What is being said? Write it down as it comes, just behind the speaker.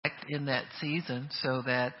in that season so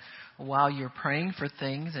that while you're praying for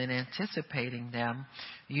things and anticipating them,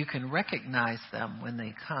 you can recognize them when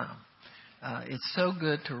they come. It's so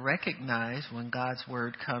good to recognize when God's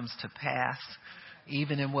word comes to pass,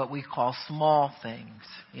 even in what we call small things.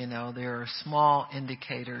 You know, there are small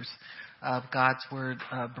indicators of God's word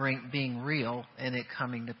being real and it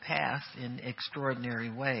coming to pass in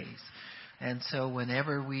extraordinary ways. And so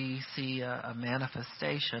whenever we see a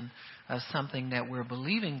manifestation of something that we're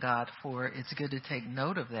believing God for, it's good to take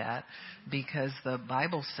note of that, because the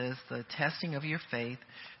Bible says the testing of your faith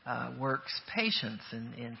works patience,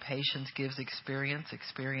 and patience gives experience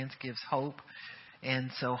gives hope.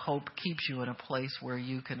 And so hope keeps you in a place where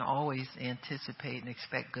you can always anticipate and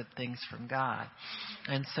expect good things from God.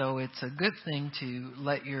 And so it's a good thing to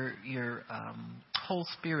let your whole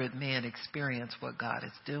spirit man experience what God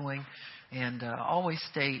is doing, and always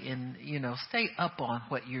stay up on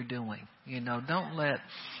what you're doing. Don't let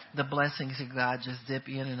the blessings of God just dip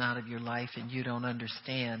in and out of your life and you don't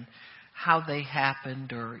understand how they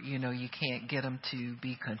happened, or you can't get them to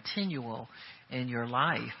be continual in your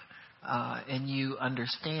life. And you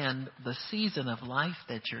understand the season of life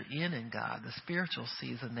that you're in God, the spiritual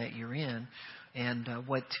season that you're in, and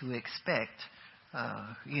what to expect,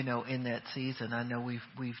 in that season. I know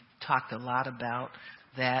we've talked a lot about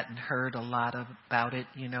that and heard a lot about it.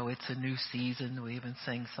 It's a new season. We even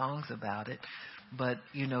sang songs about it. But,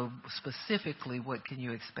 specifically, what can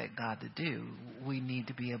you expect God to do? We need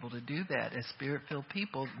to be able to do that. As spirit-filled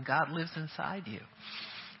people, God lives inside you.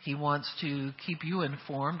 He wants to keep you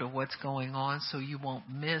informed of what's going on so you won't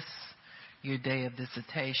miss your day of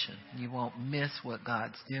visitation. You won't miss what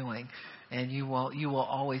God's doing. And you will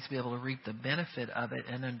always be able to reap the benefit of it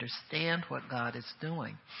and understand what God is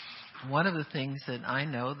doing. One of the things that I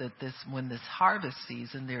know that when this harvest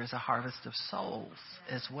season, there's a harvest of souls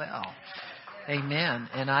as well. Amen.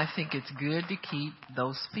 And I think it's good to keep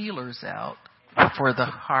those feelers out for the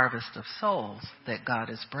harvest of souls that God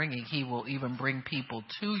is bringing. He will even bring people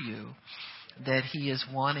to you that He is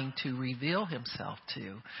wanting to reveal Himself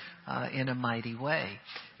to in a mighty way.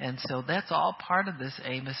 And so that's all part of this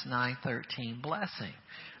Amos 9:13 blessing.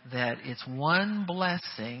 That it's one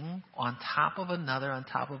blessing on top of another on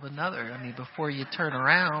top of another. I mean, before you turn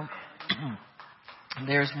around,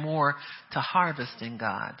 there's more to harvest in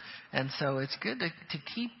God. And so it's good to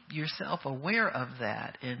keep yourself aware of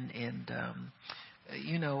that and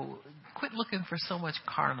quit looking for so much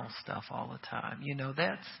carnal stuff all the time.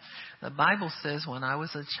 That's, the Bible says when I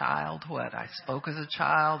was a child, I spoke as a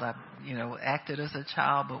child, I acted as a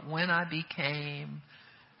child, but when I became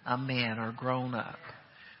a man or grown up,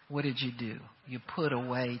 what did you do? You put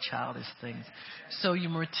away childish things. So your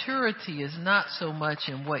maturity is not so much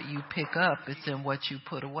in what you pick up, it's in what you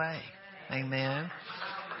put away. Amen.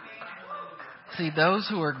 See, those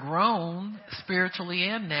who are grown spiritually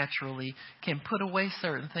and naturally can put away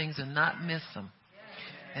certain things and not miss them.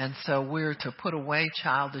 And so we're to put away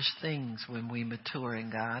childish things when we mature in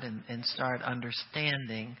God and start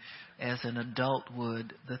understanding as an adult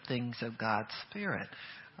would the things of God's Spirit.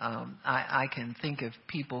 I can think of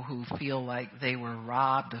people who feel like they were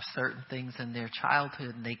robbed of certain things in their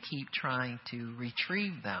childhood and they keep trying to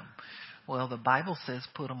retrieve them. Well, the Bible says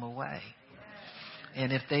put them away.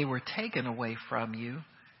 And if they were taken away from you,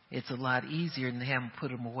 it's a lot easier than having to put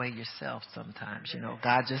them away yourself sometimes.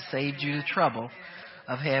 God just saved you the trouble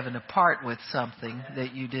of having to part with something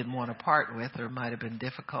that you didn't want to part with, or might have been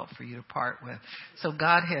difficult for you to part with. So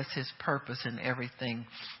God has His purpose in everything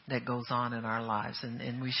that goes on in our lives,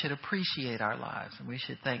 and we should appreciate our lives, and we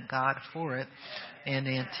should thank God for it and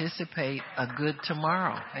anticipate a good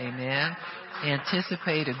tomorrow. Amen.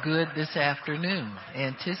 Anticipate a good this afternoon.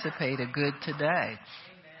 Anticipate a good today,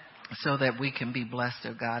 so that we can be blessed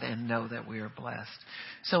of God and know that we are blessed.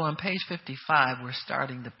 So on page 55, we're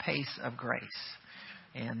starting the pace of grace.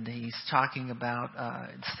 And he's talking about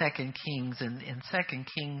 2 Kings. And in 2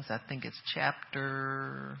 Kings, I think it's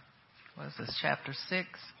chapter 6,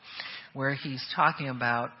 where he's talking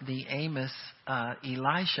about the Amos,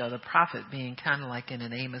 Elisha, the prophet, being kind of like in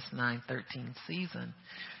an Amos 9:13 season.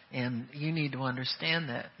 And you need to understand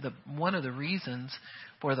that one of the reasons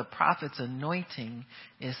for the prophet's anointing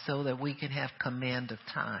is so that we can have command of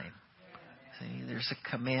time. See, there's a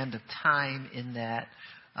command of time in that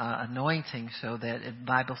anointing, so that the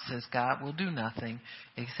Bible says God will do nothing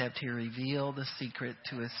except He reveal the secret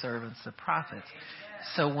to His servants, the prophets.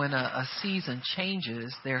 So when a season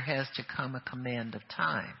changes, there has to come a command of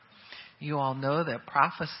time. You all know that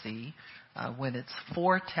prophecy, when it's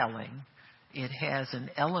foretelling, it has an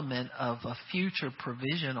element of a future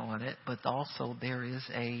provision on it, but also there is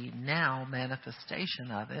a now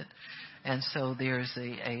manifestation of it. And so there's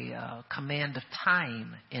a command of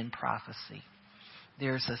time in prophecy.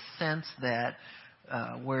 There's a sense that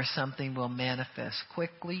where something will manifest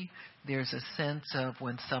quickly. There's a sense of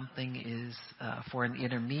when something is for an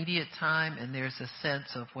intermediate time, and there's a sense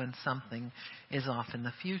of when something is off in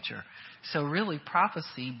the future. So really,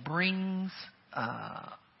 prophecy brings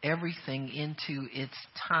everything into its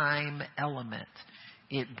time element.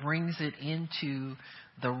 It brings it into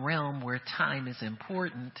the realm where time is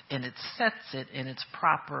important, and it sets it in its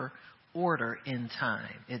proper order in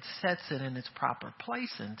time. It sets it in its proper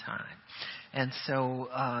place in time. And so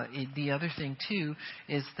the other thing, too,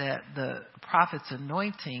 is that the prophet's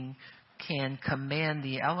anointing can command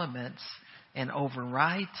the elements and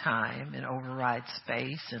override time and override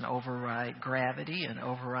space and override gravity and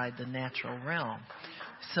override the natural realm.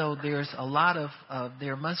 So there's a lot of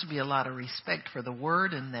there must be a lot of respect for the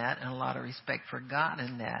word in that, and a lot of respect for God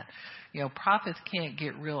in that. You know, prophets can't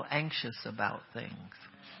get real anxious about things.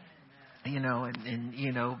 You know, and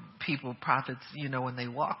you know, prophets, you know, when they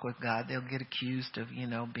walk with God, they'll get accused of, you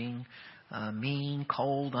know, being mean,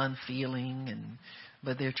 cold, unfeeling,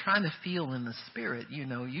 but they're trying to feel in the spirit. You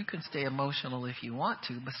know, you can stay emotional if you want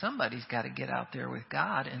to, but somebody's got to get out there with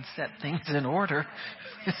God and set things in order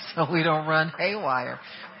so we don't run haywire.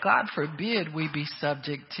 God forbid we be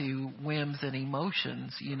subject to whims and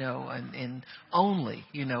emotions, you know, and only,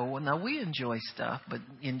 you know. Now, we enjoy stuff, but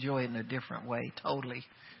enjoy it in a different way, totally.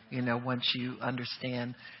 You know, once you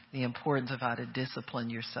understand the importance of how to discipline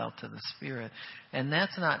yourself to the Spirit. And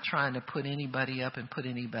that's not trying to put anybody up and put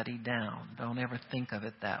anybody down. Don't ever think of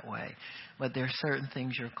it that way. But there are certain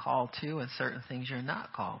things you're called to and certain things you're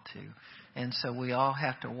not called to. And so we all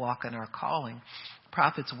have to walk in our calling.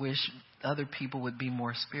 Prophets wish other people would be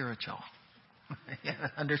more spiritual.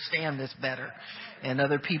 Understand this better. And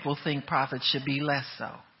other people think prophets should be less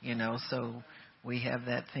so, you know, so we have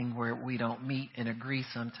that thing where we don't meet and agree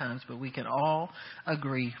sometimes, but we can all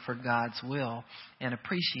agree for God's will and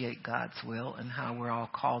appreciate God's will and how we're all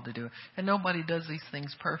called to do it. And nobody does these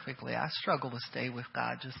things perfectly. I struggle to stay with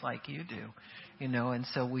God just like you do, you know, and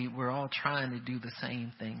so we're all trying to do the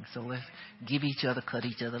same thing. So let's cut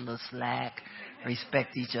each other a little slack,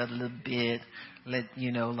 respect each other a little bit,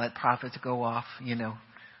 let prophets go off, you know,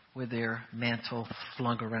 with their mantle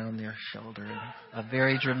flung around their shoulder in a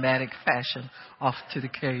very dramatic fashion, off to the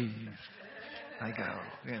cave I go,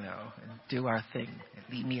 you know, and do our thing.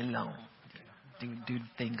 Leave me alone. Do the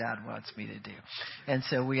thing God wants me to do. And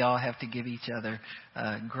so we all have to give each other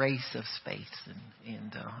grace of space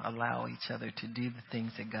and allow each other to do the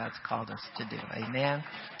things that God's called us to do. Amen?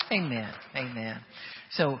 Amen. Amen.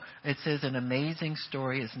 So it says an amazing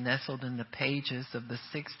story is nestled in the pages of the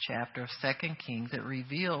 6th chapter of 2 Kings. It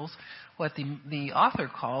reveals what the author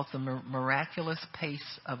calls the miraculous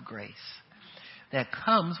pace of grace that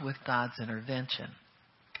comes with God's intervention.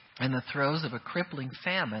 In the throes of a crippling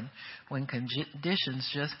famine, when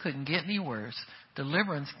conditions just couldn't get any worse,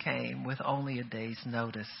 deliverance came with only a day's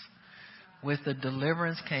notice. With the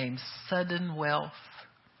deliverance came sudden wealth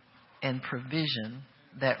and provision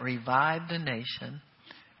that revived the nation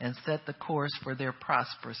and set the course for their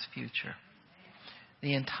prosperous future.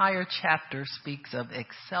 The entire chapter speaks of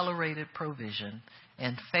accelerated provision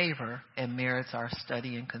and favor and merits our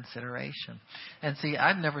study and consideration. And see,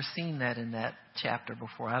 I've never seen that in that chapter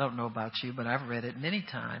before. I don't know about you, but I've read it many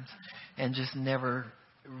times and just never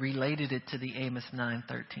related it to the Amos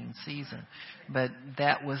 9:13 season. But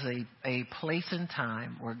that was a place in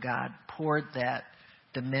time where God poured that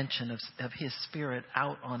dimension of His Spirit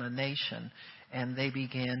out on a nation, and they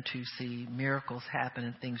began to see miracles happen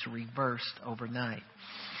and things reversed overnight.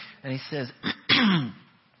 And he says,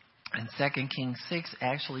 and 2 Kings 6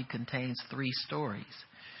 actually contains 3 stories.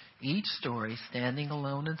 Each story, standing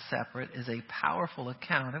alone and separate, is a powerful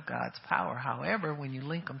account of God's power. However, when you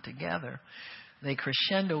link them together, they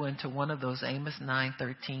crescendo into one of those Amos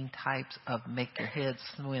 9:13 types of make your head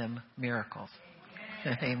swim miracles.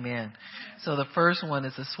 Amen. So the first one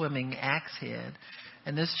is a swimming axe head.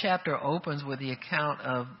 And this chapter opens with the account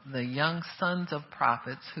of the young sons of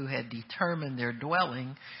prophets who had determined their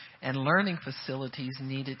dwelling and learning facilities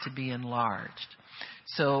needed to be enlarged.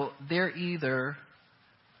 So they're either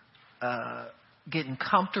getting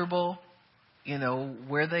comfortable, you know,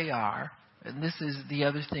 where they are. And this is the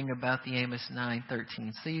other thing about the Amos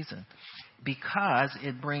 9:13 season. Because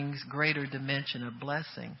it brings greater dimension of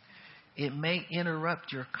blessing, it may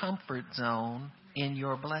interrupt your comfort zone in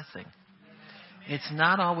your blessing. It's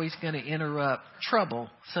not always going to interrupt trouble.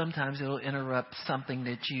 Sometimes it'll interrupt something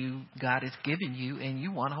that God has given you, and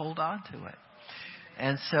you want to hold on to it.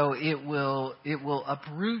 And so it will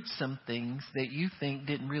uproot some things that you think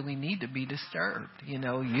didn't really need to be disturbed. You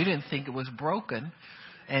didn't think it was broken,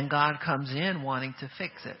 and God comes in wanting to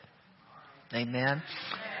fix it. Amen.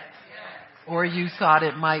 Or you thought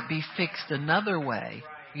it might be fixed another way,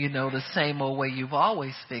 the same old way you've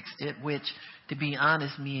always fixed it, which, to be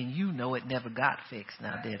honest, me and you know it never got fixed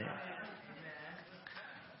now, did it?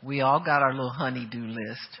 We all got our little honey-do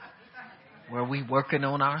list where we working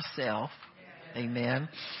on ourselves. Amen.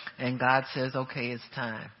 And God says, okay, it's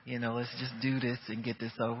time. Let's just do this and get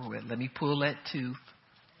this over with. Let me pull that tooth.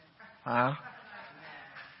 I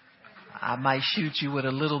might shoot you with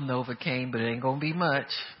a little Novocaine, but it ain't going to be much.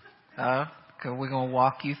 Because we're going to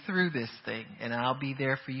walk you through this thing. And I'll be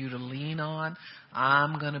there for you to lean on.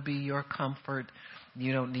 I'm going to be your comfort.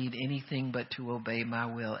 You don't need anything but to obey my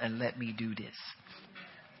will and let me do this.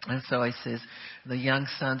 And so he says, the young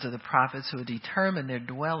sons of the prophets who had determined their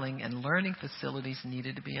dwelling and learning facilities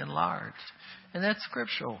needed to be enlarged. And that's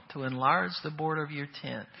scriptural, to enlarge the border of your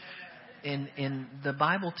tent. And the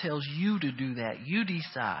Bible tells you to do that. You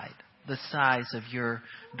decide the size of your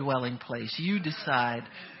dwelling place. You decide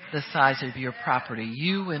the size of your property.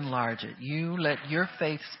 You enlarge it. You let your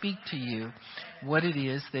faith speak to you what it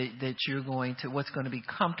is that you're what's going to be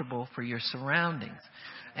comfortable for your surroundings.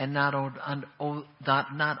 And not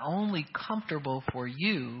only comfortable for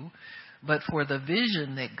you, but for the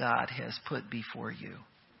vision that God has put before you.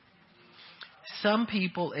 Some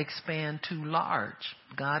people expand too large.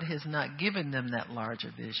 God has not given them that large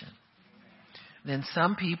a vision. Then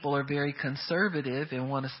some people are very conservative and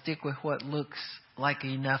want to stick with what looks like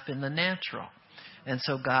enough in the natural. And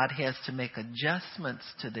so God has to make adjustments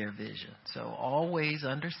to their vision. So always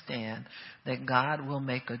understand that God will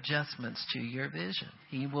make adjustments to your vision.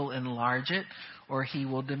 He will enlarge it or he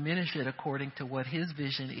will diminish it according to what his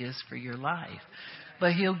vision is for your life.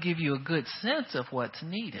 But he'll give you a good sense of what's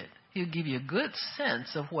needed. He'll give you a good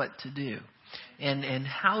sense of what to do and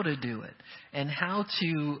how to do it and how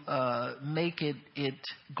to make it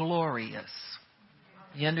glorious.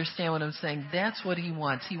 You understand what I'm saying? That's what he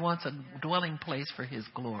wants. He wants a dwelling place for his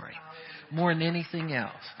glory more than anything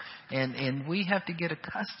else. And we have to get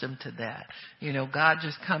accustomed to that. God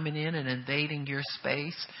just coming in and invading your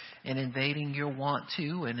space and invading your want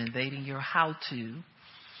to and invading your how to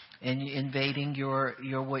and invading your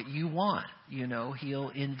what you want. He'll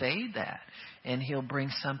invade that. And he'll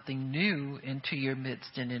bring something new into your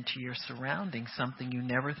midst and into your surroundings, something you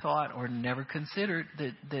never thought or never considered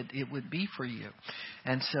that it would be for you.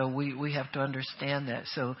 And so we have to understand that.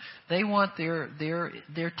 So they want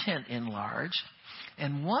their tent enlarged.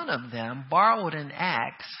 And one of them borrowed an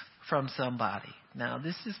axe from somebody. Now,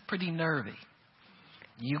 this is pretty nervy.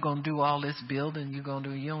 You're going to do all this building. You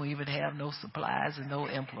don't even have no supplies and no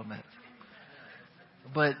implements.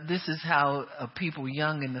 But this is how people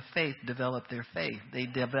young in the faith develop their faith. They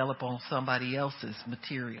develop on somebody else's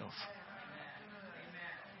materials.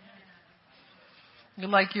 You're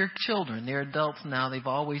like your children. They're adults now. They've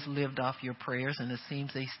always lived off your prayers, and it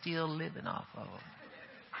seems they still living off of them.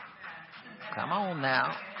 Come on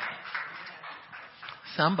now.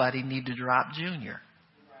 Somebody need to drop Junior.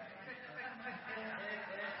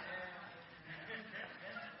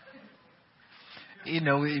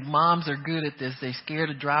 Moms are good at this. They're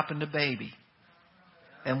scared of dropping the baby.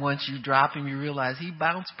 And once you drop him, you realize he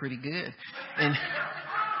bounced pretty good. And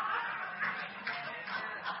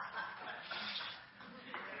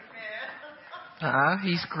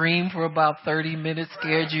he screamed for about 30 minutes,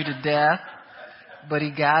 scared you to death. But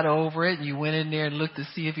he got over it. And you went in there and looked to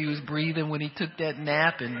see if he was breathing when he took that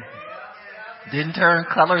nap and didn't turn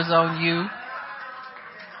colors on you.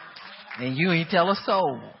 And you ain't tell a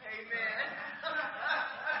soul.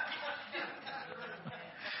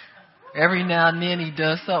 Every now and then he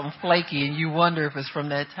does something flaky and you wonder if it's from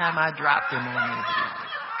that time I dropped him on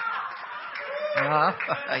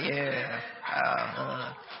you.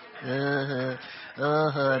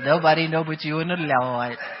 Nobody know but you and the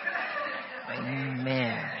Lord.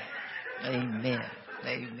 Amen. Amen.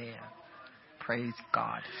 Amen. Praise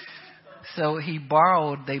God. So they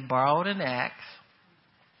borrowed an axe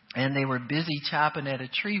and they were busy chopping at a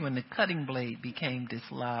tree when the cutting blade became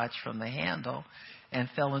dislodged from the handle and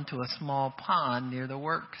fell into a small pond near the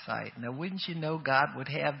work site. Now, wouldn't you know God would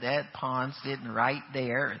have that pond sitting right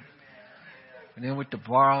there? And then with the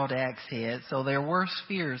borrowed axe head. So their worst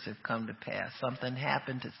fears have come to pass. Something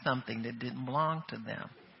happened to something that didn't belong to them.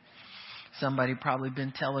 Somebody probably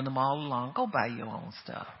been telling them all along, go buy your own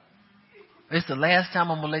stuff. It's the last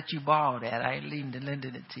time I'm going to let you borrow that. I ain't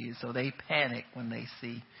lending it to you. So they panic when they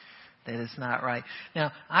see that it's not right.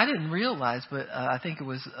 Now, I didn't realize, but I think it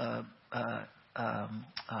was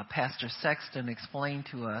Pastor Sexton explained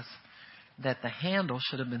to us that the handle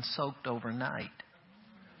should have been soaked overnight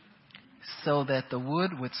so that the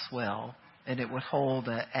wood would swell and it would hold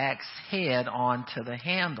the axe head onto the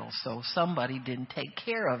handle. So somebody didn't take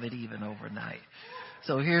care of it even overnight.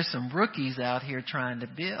 So here's some rookies out here trying to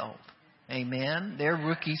build. Amen. They're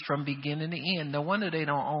rookies from beginning to end. No wonder they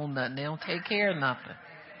don't own nothing. They don't take care of nothing.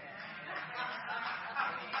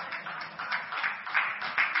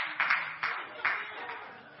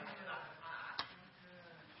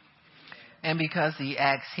 And because the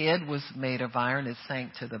axe head was made of iron, it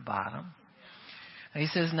sank to the bottom. And he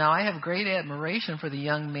says, now I have great admiration for the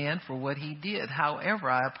young man for what he did. However,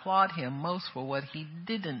 I applaud him most for what he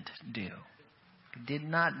didn't do. Did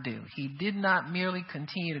not do. He did not merely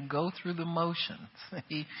continue to go through the motions.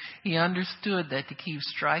 He understood that to keep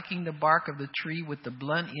striking the bark of the tree with the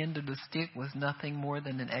blunt end of the stick was nothing more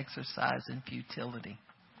than an exercise in futility.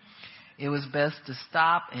 It was best to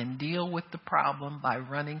stop and deal with the problem by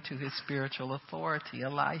running to his spiritual authority,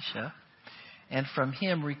 Elisha, and from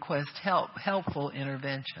him request helpful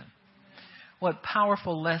intervention. What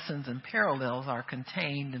powerful lessons and parallels are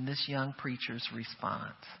contained in this young preacher's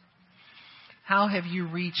response? How have you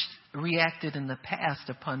reacted in the past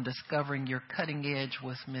upon discovering your cutting edge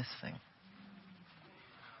was missing?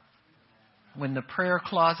 When the prayer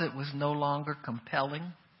closet was no longer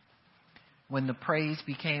compelling? When the praise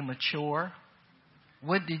became a chore?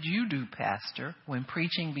 What did you do, Pastor, when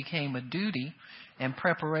preaching became a duty and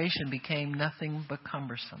preparation became nothing but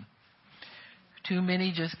cumbersome? Too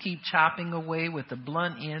many just keep chopping away with the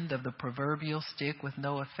blunt end of the proverbial stick with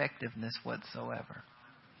no effectiveness whatsoever.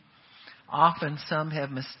 Often some have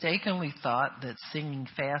mistakenly thought that singing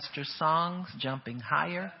faster songs, jumping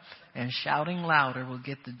higher, and shouting louder will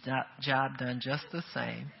get the job done just the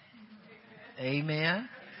same. Amen?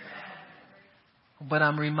 But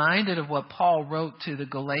I'm reminded of what Paul wrote to the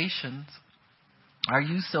Galatians. Are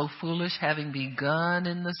you so foolish, having begun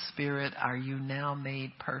in the Spirit, are you now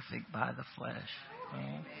made perfect by the flesh?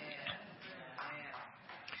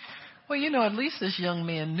 Well, at least this young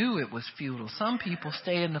man knew it was futile. Some people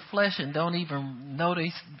stay in the flesh and don't even know they're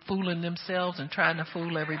fooling themselves and trying to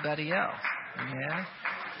fool everybody else. Yeah.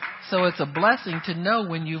 So it's a blessing to know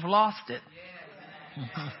when you've lost it.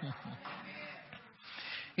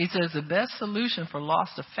 He says the best solution for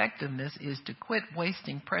lost effectiveness is to quit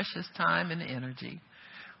wasting precious time and energy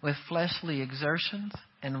with fleshly exertions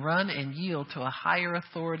and run and yield to a higher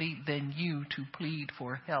authority than you to plead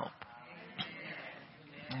for help.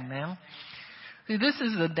 Amen. See, this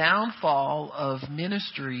is the downfall of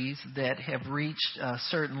ministries that have reached a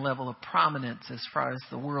certain level of prominence as far as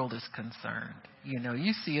the world is concerned.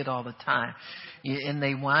 You see it all the time. And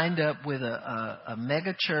they wind up with a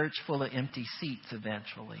mega church full of empty seats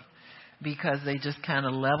eventually because they just kind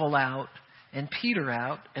of level out and peter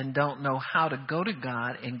out and don't know how to go to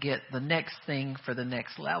God and get the next thing for the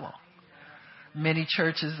next level. Many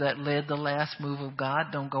churches that led the last move of God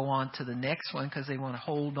don't go on to the next one because they want to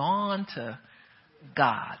hold on to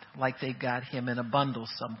God like they got him in a bundle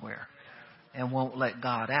somewhere and won't let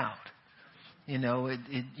God out.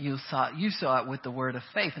 You saw it with the word of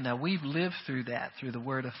faith. Now, we've lived through that, through the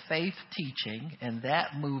word of faith teaching, and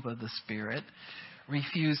that move of the Spirit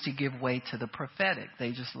refused to give way to the prophetic.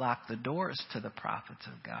 They just locked the doors to the prophets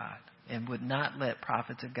of God and would not let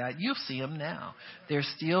prophets of God. You'll see them now. They're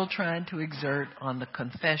still trying to exert on the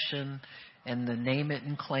confession and the name it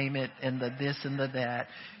and claim it and the this and the that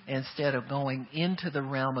instead of going into the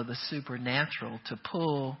realm of the supernatural to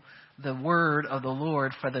pull the word of the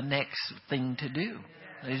Lord for the next thing to do.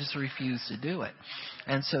 They just refuse to do it.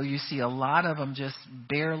 And so you see a lot of them just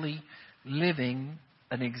barely living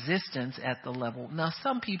an existence at the level. Now,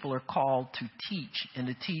 some people are called to teach and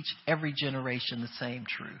to teach every generation the same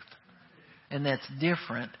truth. And that's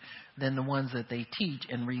different than the ones that they teach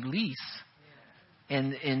and release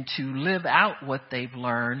and to live out what they've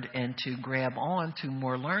learned and to grab on to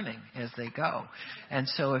more learning as they go. And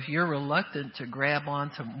so if you're reluctant to grab on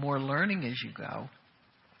to more learning as you go,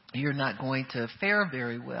 you're not going to fare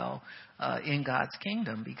very well in God's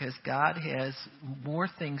kingdom because God has more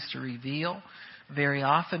things to reveal. Very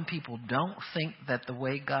often people don't think that the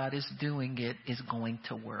way God is doing it is going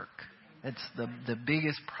to work. It's the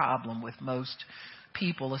biggest problem with most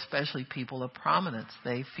people, especially people of prominence.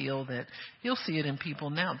 They feel that, you'll see it in people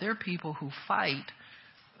now. There are people who fight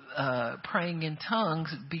praying in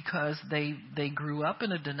tongues because they grew up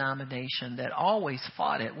in a denomination that always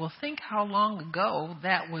fought it. Well, think how long ago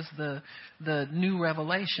that was the new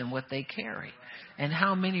revelation, what they carry. And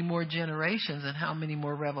how many more generations and how many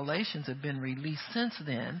more revelations have been released since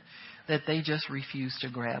then that they just refuse to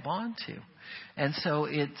grab onto. And so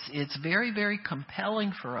it's very, very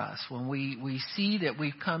compelling for us when we see that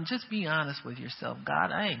we've come. Just be honest with yourself.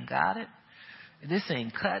 God, I ain't got it. This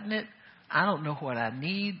ain't cutting it. I don't know what I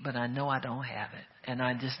need, but I know I don't have it. And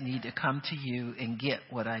I just need to come to you and get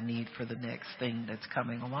what I need for the next thing that's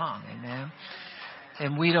coming along. Amen.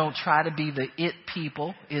 And we don't try to be the it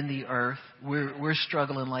people in the earth. We're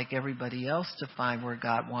struggling like everybody else to find where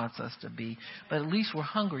God wants us to be. But at least we're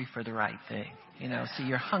hungry for the right thing. So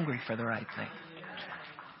you're hungry for the right thing.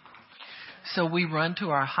 So we run to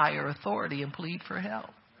our higher authority and plead for help.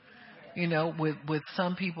 With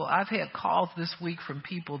some people, I've had calls this week from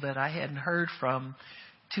people that I hadn't heard from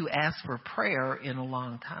to ask for prayer in a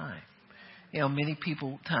long time. Many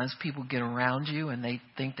times people get around you and they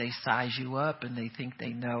think they size you up and they think they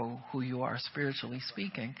know who you are spiritually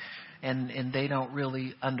speaking. And they don't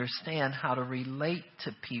really understand how to relate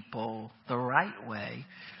to people the right way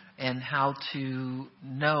and how to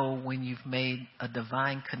know when you've made a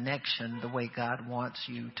divine connection the way God wants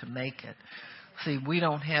you to make it. See, we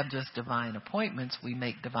don't have just divine appointments, we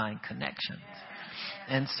make divine connections.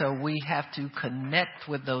 And so we have to connect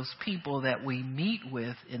with those people that we meet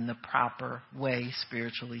with in the proper way,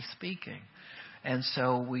 spiritually speaking. And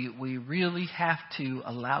so we really have to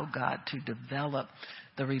allow God to develop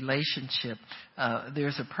the relationship.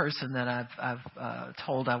 There's a person that I've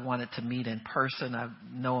told I wanted to meet in person. I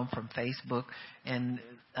know him from Facebook. And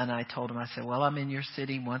I told him, I said, well, I'm in your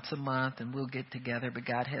city once a month and we'll get together. But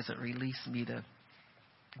God hasn't released me to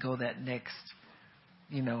go that next,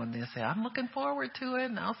 and they say, I'm looking forward to it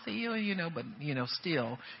and I'll see you, but,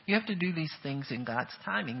 still, you have to do these things in God's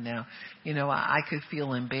timing. Now, I could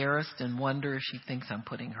feel embarrassed and wonder if she thinks I'm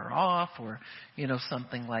putting her off or,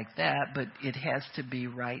 something like that. But it has to be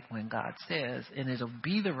right when God says, and it'll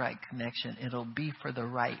be the right connection. It'll be for the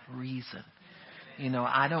right reason.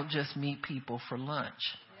 I don't just meet people for lunch,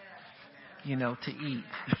 to eat.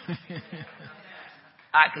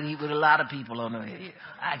 I could eat with a lot of people on the way.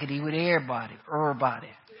 I could eat with everybody.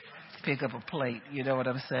 Pick up a plate, you know what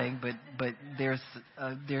I'm saying? But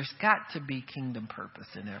there's got to be kingdom purpose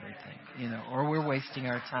in everything, or we're wasting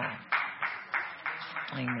our time.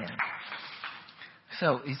 Amen.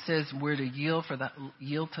 So he says we're to yield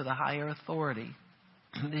to the higher authority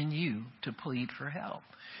than you to plead for help.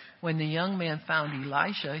 When the young man found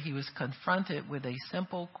Elisha, he was confronted with a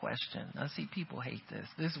simple question. Now, see, people hate this.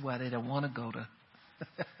 This is why they don't want to go to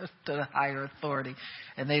the higher authority,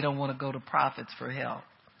 and they don't want to go to prophets for help.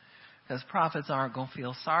 Because prophets aren't going to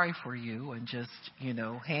feel sorry for you and just,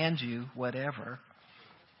 hand you whatever.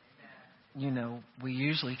 We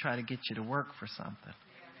usually try to get you to work for something.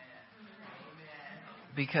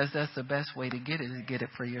 Because that's the best way to get it, is get it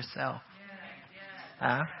for yourself.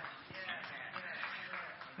 Huh?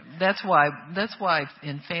 That's why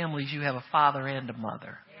in families you have a father and a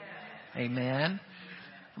mother. Amen.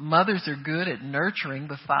 Mothers are good at nurturing,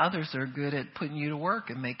 but fathers are good at putting you to work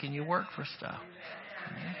and making you work for stuff.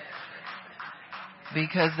 Amen.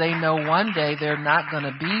 Because they know one day they're not going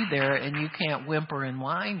to be there, and you can't whimper and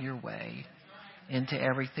whine your way into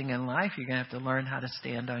everything in life. You're going to have to learn how to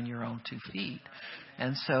stand on your own 2 feet.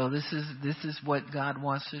 And so this is what God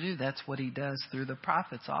wants to do. That's what he does through the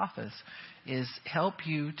prophet's office, is help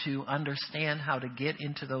you to understand how to get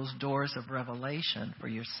into those doors of revelation for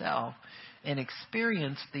yourself and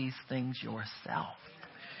experience these things yourself,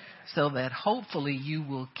 so that hopefully you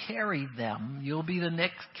will carry them. You'll be the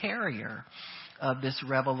next carrier of this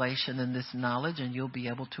revelation and this knowledge, and you'll be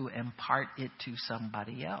able to impart it to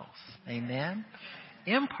somebody else. Amen?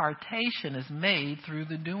 Impartation is made through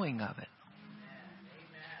the doing of it.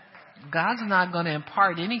 God's not going to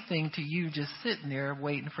impart anything to you just sitting there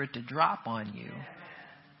waiting for it to drop on you.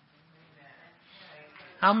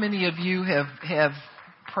 How many of you have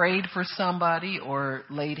prayed for somebody or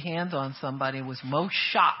laid hands on somebody and was most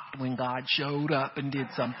shocked when God showed up and did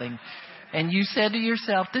something? And you said to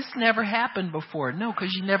yourself, this never happened before. No,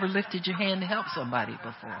 because you never lifted your hand to help somebody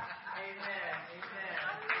before.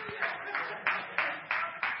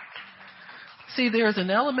 See, there's an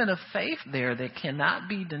element of faith there that cannot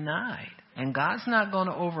be denied. And God's not going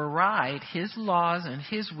to override his laws and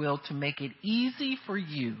his will to make it easy for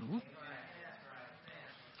you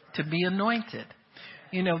to be anointed.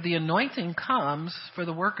 The anointing comes for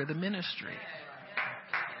the work of the ministry.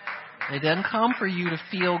 It doesn't come for you to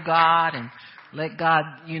feel God and let God,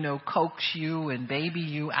 coax you and baby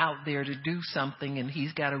you out there to do something, and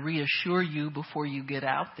he's got to reassure you before you get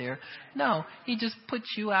out there. No, he just puts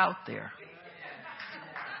you out there.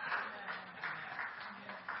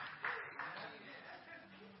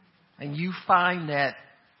 And you find that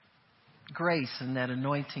grace and that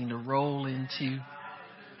anointing to roll into,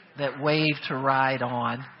 that wave to ride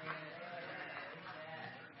on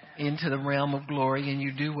into the realm of glory, and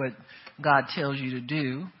you do what God tells you to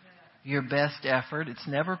do. Your best effort. It's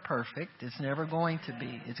never perfect. It's never going to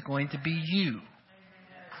be. It's going to be you.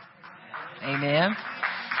 Amen.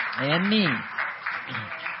 And me.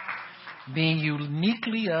 Being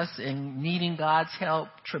uniquely us and needing God's help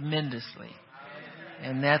tremendously.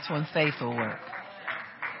 And that's when faith will work.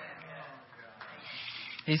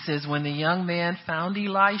 He says, when the young man found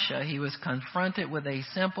Elisha, he was confronted with a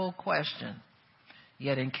simple question.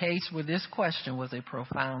 Yet encased with this question was a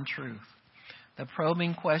profound truth. The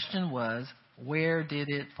probing question was, where did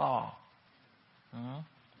it fall?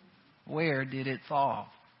 Where did it fall?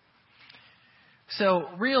 So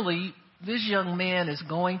really, this young man is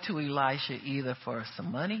going to Elisha either for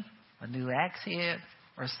some money, a new axe head,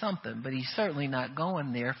 or something. But he's certainly not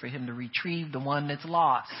going there for him to retrieve the one that's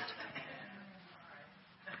lost.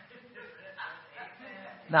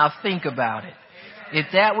 Now think about it.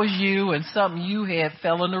 If that was you and something you had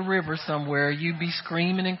fell in the river somewhere, you'd be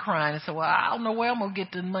screaming and crying and say, well, I don't know where I'm going to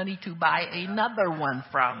get the money to buy another one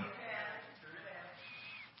from.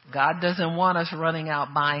 God doesn't want us running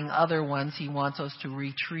out buying other ones. He wants us to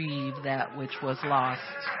retrieve that which was lost.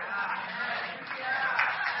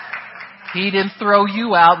 He didn't throw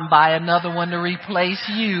you out and buy another one to replace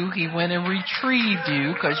you. He went and retrieved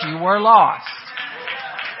you because you were lost.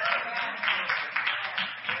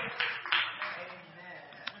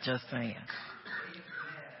 Just saying.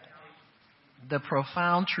 The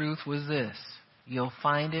profound truth was this. You'll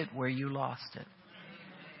find it where you lost it.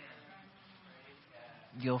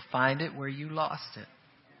 You'll find it where you lost it.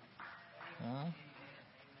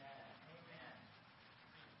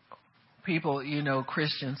 People,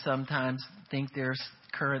 Christians sometimes think their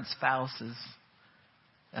current spouse is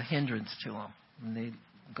a hindrance to them. And they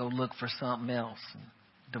go look for something else.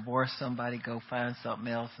 Divorce somebody, go find something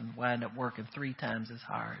else, and wind up working 3 times as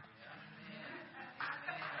hard.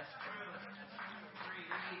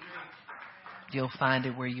 You'll find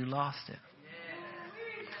it where you lost it.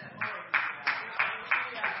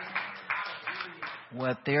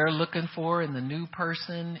 What they're looking for in the new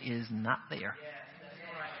person is not there.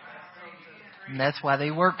 And that's why they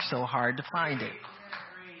work so hard to find it.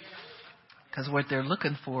 Because what they're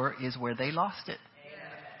looking for is where they lost it.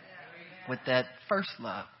 With that first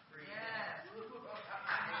love.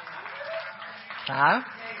 Huh?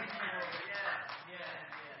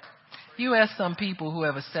 You ask some people who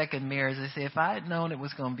have a second marriage, they say, if I had known it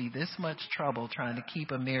was going to be this much trouble trying to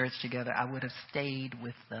keep a marriage together, I would have stayed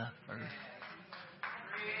with the first.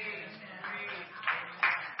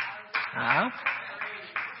 Huh?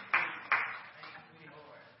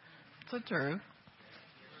 It's the truth.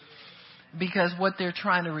 Because what they're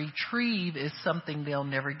trying to retrieve is something they'll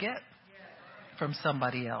never get from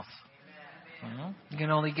somebody else. You can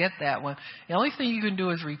only get that one. The only thing you can do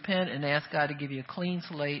is repent and ask God to give you a clean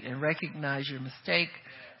slate and recognize your mistake,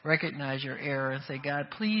 recognize your error, and say, God,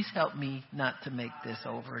 please help me not to make this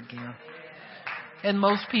over again. And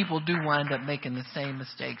most people do wind up making the same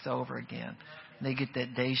mistakes over again. They get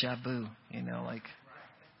that deja vu, like,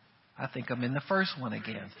 I think I'm in the first one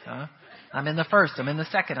again. Huh? I'm in the first. I'm in the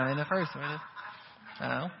second. I'm in the first.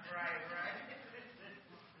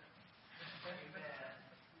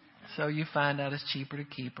 So you find out it's cheaper to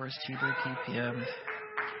keep her. It's cheaper to keep him.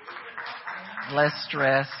 Less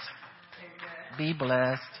stress. Be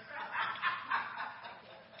blessed.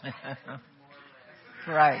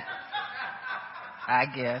 Right. I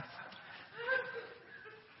guess.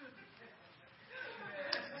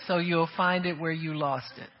 So you'll find it where you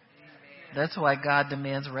lost it. That's why God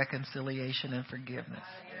demands reconciliation and forgiveness.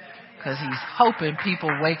 Because He's hoping people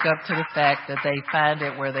wake up to the fact that they find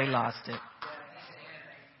it where they lost it.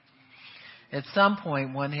 At some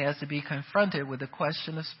point, one has to be confronted with the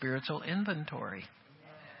question of spiritual inventory.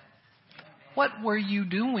 What were you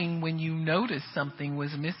doing when you noticed something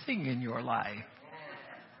was missing in your life?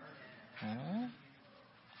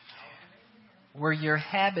 Were your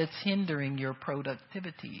habits hindering your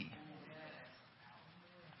productivity?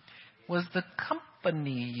 Was the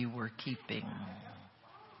company you were keeping,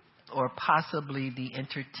 or possibly the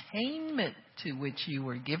entertainment to which you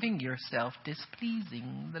were giving yourself,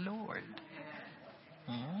 displeasing the Lord?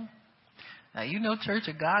 Now, Church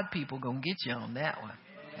of God people going to get you on that one.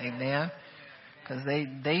 Amen? Because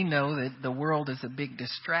they know that the world is a big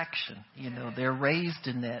distraction. You know, they're raised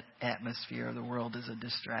in that atmosphere. The world is a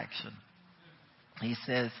distraction. He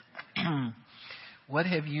says, what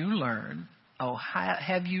have you learned? Oh,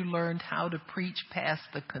 have you learned how to preach past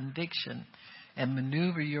the conviction and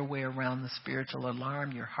maneuver your way around the spiritual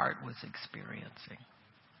alarm your heart was experiencing?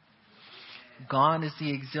 Gone is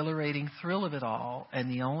the exhilarating thrill of it all,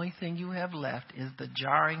 and the only thing you have left is the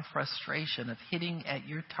jarring frustration of hitting at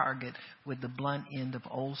your target with the blunt end of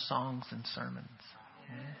old songs and sermons.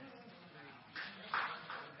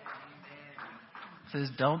 It says,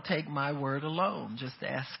 don't take my word alone. Just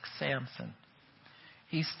ask Samson.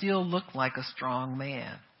 He still looked like a strong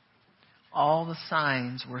man. All the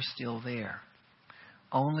signs were still there.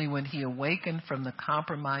 Only when he awakened from the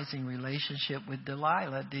compromising relationship with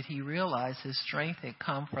Delilah did he realize his strength had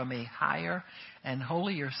come from a higher and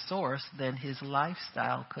holier source than his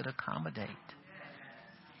lifestyle could accommodate.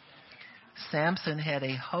 Samson had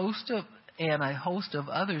a host of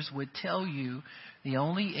others would tell you the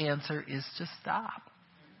only answer is to stop.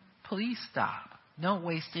 Please stop. Don't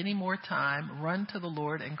waste any more time. Run to the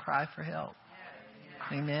Lord and cry for help.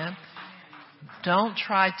 Amen. Don't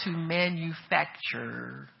try to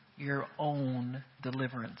manufacture your own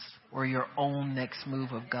deliverance or your own next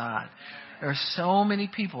move of God. There are so many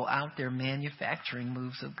people out there manufacturing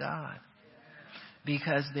moves of God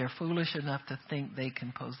because they're foolish enough to think they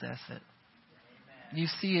can possess it. You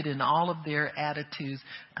see it in all of their attitudes.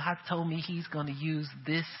 God told me he's going to use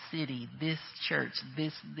this city, this church,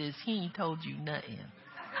 this. He ain't told you nothing.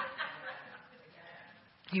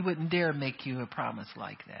 He wouldn't dare make you a promise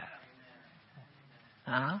like that.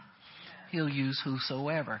 He'll use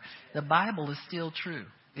whosoever. The Bible is still true.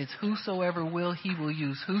 It's whosoever will, he will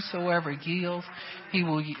use. Whosoever yields, he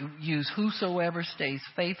will use. Whosoever stays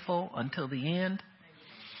faithful until the end.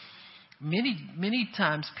 Many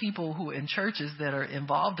times people who in churches that are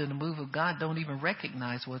involved in the move of God don't even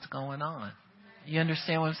recognize what's going on. You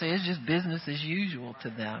understand what I'm saying? It's just business as usual to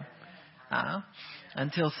them.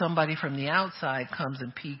 Until somebody from the outside comes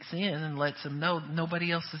and peeks in and lets them know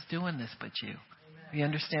nobody else is doing this but you. You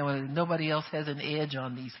understand what? Nobody else has an edge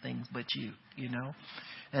on these things but you, you know.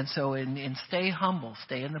 And so and stay humble.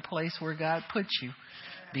 Stay in the place where God puts you,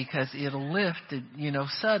 because it'll lift,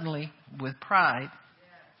 suddenly with pride.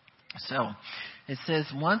 So it says,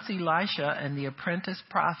 once Elisha and the apprentice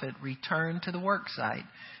prophet returned to the work site,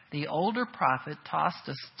 the older prophet tossed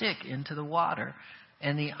a stick into the water,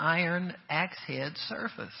 and the iron axe head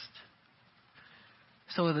surfaced.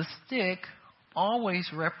 So the stick always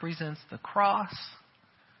represents the cross,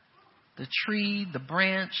 the tree, the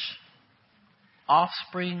branch,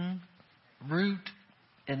 offspring, root,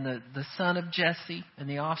 and the son of Jesse and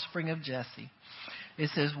the offspring of Jesse. It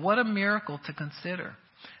says, what a miracle to consider.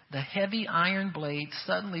 The heavy iron blade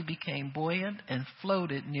suddenly became buoyant and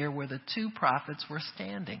floated near where the two prophets were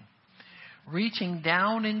standing. Reaching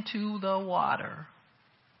down into the water.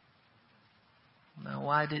 Now,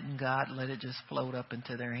 why didn't God let it just float up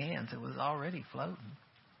into their hands? It was already floating.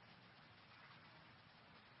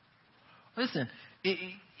 Listen,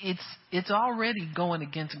 it's already going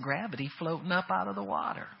against gravity, floating up out of the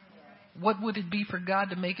water. What would it be for God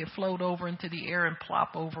to make it float over into the air and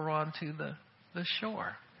plop over onto the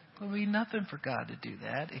shore? It would be nothing for God to do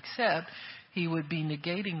that, except he would be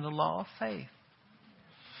negating the law of faith.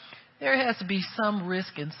 There has to be some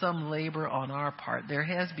risk and some labor on our part. There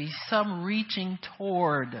has to be some reaching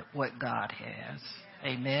toward what God has.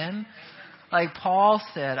 Amen? Like Paul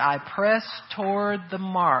said, I press toward the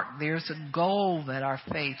mark. There's a goal that our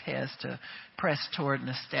faith has to press toward and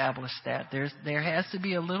establish that. There has to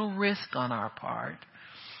be a little risk on our part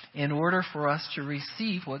in order for us to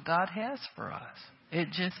receive what God has for us. It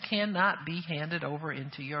just cannot be handed over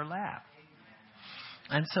into your lap.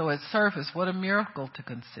 And so at surface, what a miracle to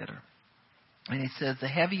consider. And he says, the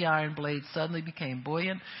heavy iron blade suddenly became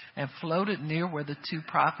buoyant and floated near where the two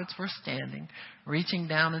prophets were standing. Reaching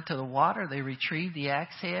down into the water, they retrieved the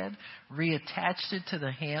axe head, reattached it to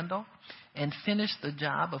the handle, and finished the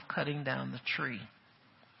job of cutting down the tree.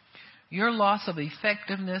 Your loss of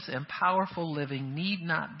effectiveness and powerful living need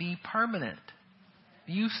not be permanent.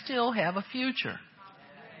 You still have a future.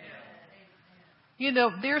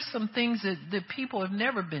 There's some things that people have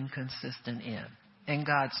never been consistent in, and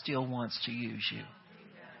God still wants to use you.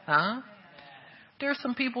 There's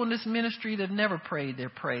some people in this ministry that never prayed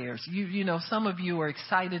their prayers. Some of you are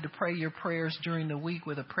excited to pray your prayers during the week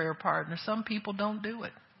with a prayer partner. Some people don't do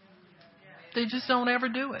it. They just don't ever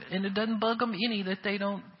do it. And it doesn't bug them any that they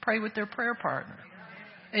don't pray with their prayer partner.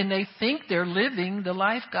 And they think they're living the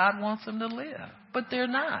life God wants them to live, but they're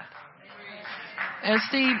not. And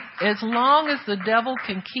see, as long as the devil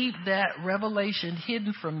can keep that revelation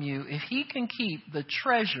hidden from you, if he can keep the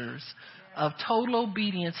treasures of total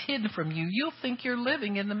obedience hidden from you, you'll think you're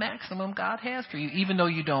living in the maximum God has for you, even though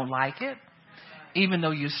you don't like it. Even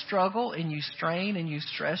though you struggle and you strain and you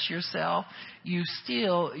stress yourself, you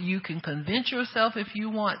can convince yourself if you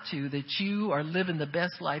want to that you are living the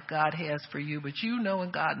best life God has for you, but you know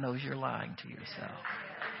and God knows you're lying to yourself.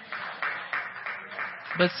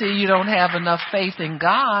 But see, you don't have enough faith in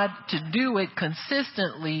God to do it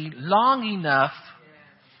consistently long enough.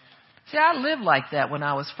 See, I lived like that when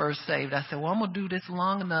I was first saved. I said, well, I'm going to do this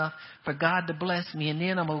long enough for God to bless me, and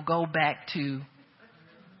then I'm going to go back to...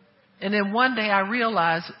 And then one day I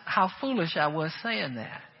realized how foolish I was saying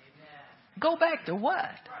that. Go back to what?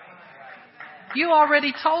 You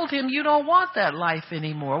already told him you don't want that life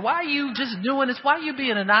anymore. Why are you just doing this? Why are you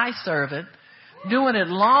being an eye servant, doing it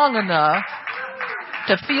long enough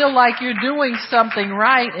to feel like you're doing something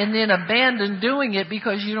right and then abandon doing it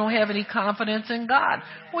because you don't have any confidence in God?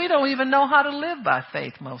 We don't even know how to live by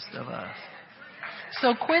faith, most of us.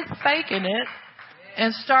 So quit faking it.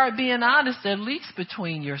 And start being honest, at least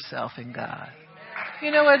between yourself and God.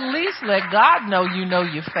 At least let God know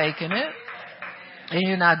you're faking it. And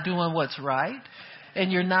you're not doing what's right. And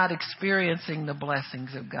you're not experiencing the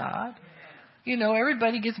blessings of God.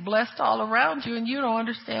 Everybody gets blessed all around you, and you don't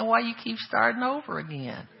understand why you keep starting over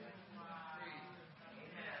again.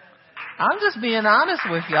 I'm just being honest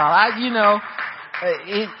with y'all.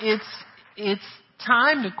 It's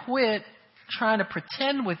time to quit trying to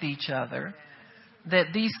pretend with each other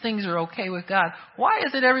that these things are okay with God. Why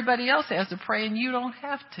is it everybody else has to pray and you don't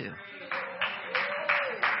have to?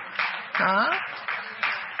 Huh?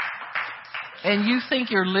 And you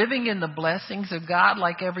think you're living in the blessings of God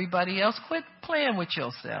like everybody else? Quit playing with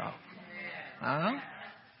yourself. Huh?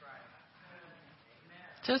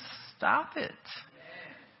 Just stop it.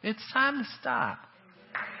 It's time to stop.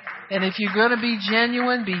 And if you're going to be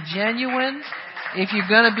genuine, be genuine. If you're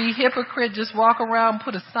going to be hypocrite, just walk around and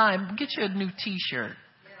put a sign. Get you a new T-shirt.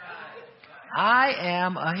 I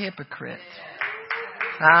am a hypocrite.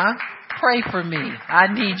 Huh? Pray for me.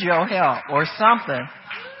 I need your help or something.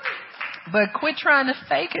 But quit trying to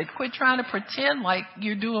fake it. Quit trying to pretend like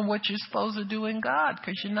you're doing what you're supposed to do in God,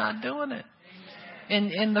 because you're not doing it.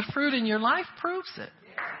 And the fruit in your life proves it.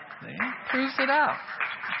 See? Proves it out.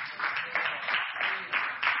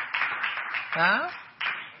 Huh?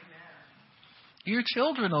 Your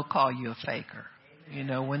children will call you a faker.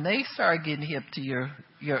 When they start getting hip to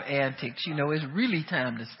your antics, it's really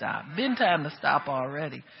time to stop. Been time to stop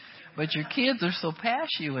already. But your kids are so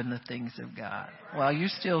past you in the things of God, while you're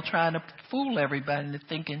still trying to fool everybody into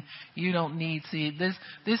thinking you don't need. See, this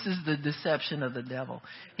is the deception of the devil.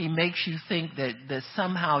 He makes you think that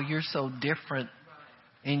somehow you're so different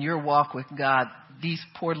in your walk with God. These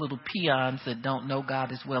poor little peons that don't know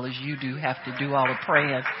God as well as you do have to do all the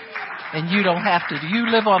praying. And you don't have to. You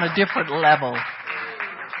live on a different level.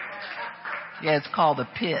 Yeah, it's called the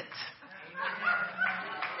pit.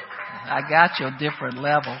 I got your different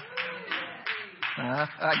level.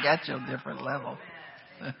 I got your different level.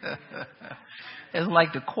 It's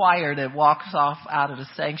like the choir that walks off out of the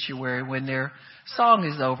sanctuary when their song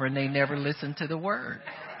is over and they never listen to the word.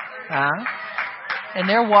 And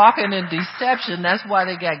they're walking in deception. That's why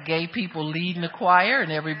they got gay people leading the choir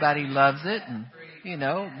and everybody loves it. And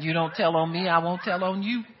you don't tell on me, I won't tell on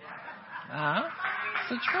you. It's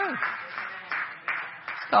the truth.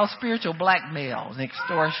 It's called spiritual blackmail and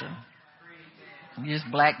extortion. You're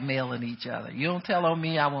just blackmailing each other. You don't tell on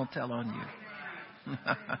me, I won't tell on you.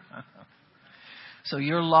 So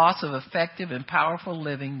your loss of effective and powerful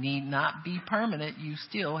living need not be permanent. You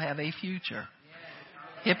still have a future.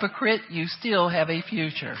 Hypocrite, you still have a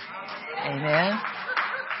future. Amen.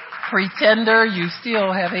 Pretender, you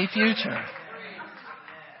still have a future.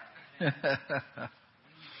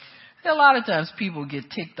 A lot of times people get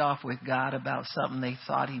ticked off with God about something they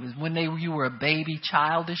thought he was. When you were a baby,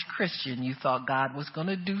 childish Christian, you thought God was going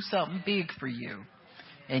to do something big for you.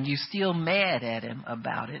 And you still mad at him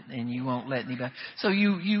about it, and you won't let anybody. So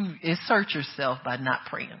you assert yourself by not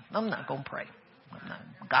praying. I'm not going to pray.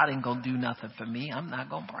 God ain't going to do nothing for me. I'm not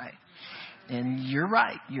going to pray. And you're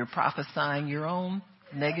right. You're prophesying your own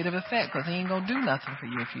negative effect, because he ain't going to do nothing for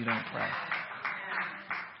you if you don't pray.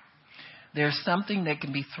 There's something that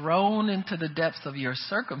can be thrown into the depths of your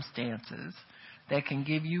circumstances that can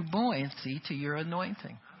give you buoyancy to your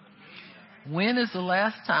anointing. When is the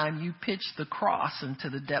last time you pitched the cross into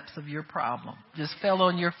the depths of your problem? Just fell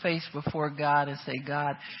on your face before God and say,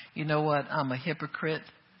 God, you know what? I'm a hypocrite.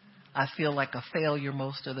 I feel like a failure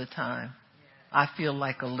most of the time. I feel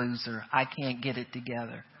like a loser. I can't get it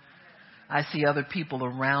together. I see other people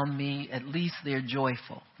around me, at least they're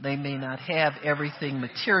joyful. They may not have everything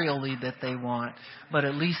materially that they want, but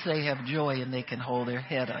at least they have joy and they can hold their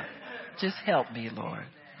head up. Just help me, Lord.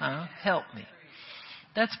 Help me.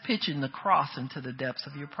 That's pitching the cross into the depths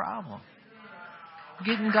of your problem.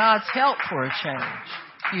 Getting God's help for a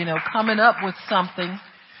change. Coming up with something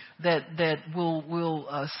that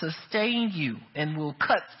will sustain you and will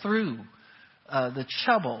cut through the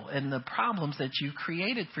trouble and the problems that you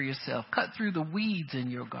created for yourself. Cut through the weeds in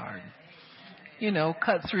your garden.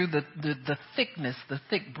 Cut through the thickness, the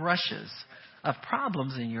thick brushes of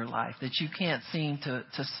problems in your life that you can't seem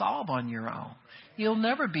to solve on your own. You'll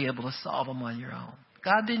never be able to solve them on your own.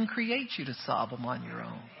 God didn't create you to solve them on your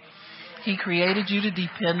own. He created you to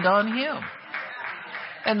depend on Him.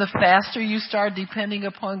 And the faster you start depending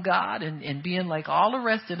upon God and being like all the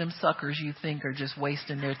rest of them suckers you think are just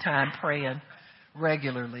wasting their time praying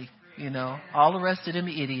regularly, all the rest of them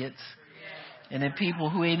idiots, and then people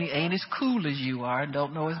who ain't as cool as you are and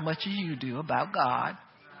don't know as much as you do about God,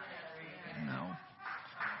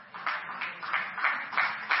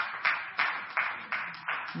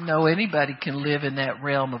 No, anybody can live in that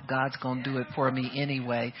realm of God's going to do it for me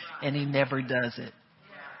anyway, and He never does it.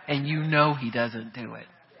 And He doesn't do it.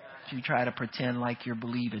 If you try to pretend like you're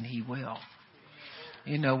believing He will.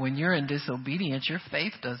 When you're in disobedience, your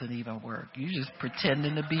faith doesn't even work. You're just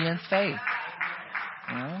pretending to be in faith.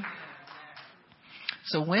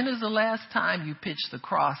 So when is the last time you pitched the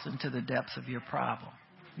cross into the depths of your problem?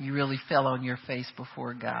 You really fell on your face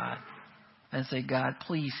before God and say, God,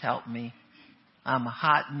 please help me. I'm a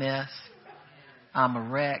hot mess. I'm a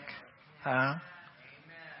wreck.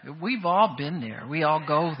 We've all been there. We all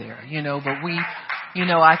go there, but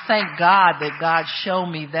I thank God that God showed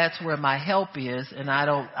me that's where my help is, and I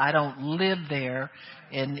don't live there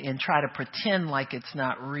and try to pretend like it's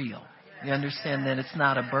not real. You understand that it's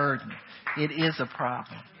not a burden. It is a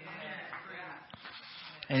problem.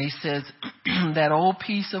 And He says, that old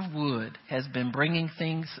piece of wood has been bringing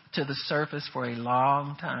things to the surface for a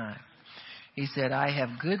long time. He said, I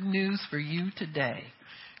have good news for you today.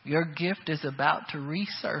 Your gift is about to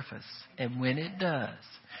resurface. And when it does,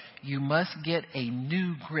 you must get a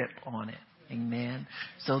new grip on it. Amen.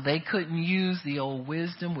 So they couldn't use the old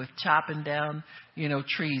wisdom with chopping down,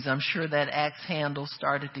 trees. I'm sure that axe handle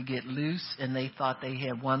started to get loose and they thought they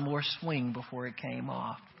had one more swing before it came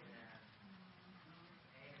off.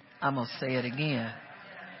 I'm going to say it again.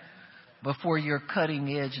 Before your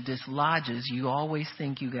cutting edge dislodges, you always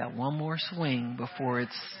think you got one more swing before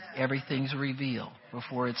everything's revealed,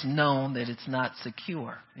 before it's known that it's not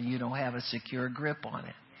secure and you don't have a secure grip on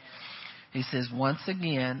it. He says, once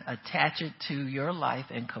again, attach it to your life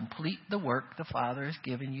and complete the work the Father has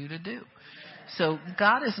given you to do. So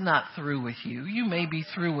God is not through with you. You may be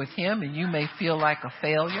through with Him and you may feel like a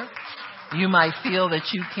failure. You might feel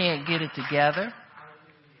that you can't get it together.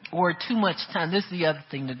 Or too much time. This is the other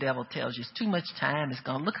thing the devil tells you. It's too much time is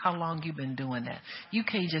gone. Look how long you've been doing that. You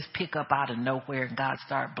can't just pick up out of nowhere and God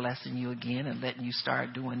start blessing you again and letting you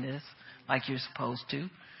start doing this like you're supposed to.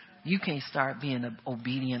 You can't start being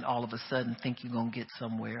obedient all of a sudden think you're going to get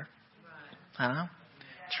somewhere.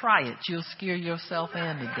 Try it. You'll scare yourself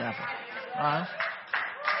and the devil.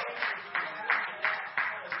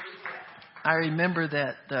 I remember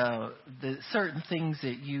that the certain things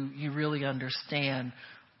that you really understand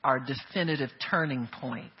are definitive turning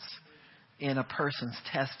points in a person's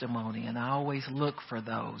testimony, and I always look for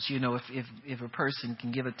those. If a person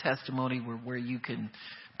can give a testimony where you can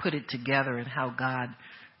put it together and how God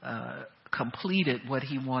completed what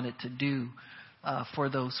He wanted to do for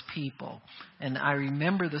those people. And I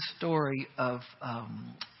remember the story of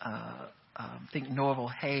I think Norval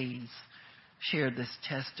Hayes shared this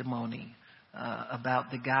testimony about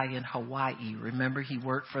the guy in Hawaii. Remember, he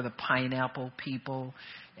worked for the pineapple people,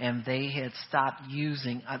 and they had stopped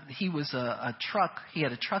using. He was a truck. He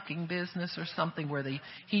had a trucking business or something where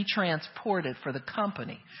he transported for the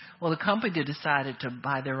company. Well, the company decided to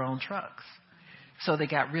buy their own trucks, so they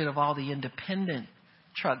got rid of all the independent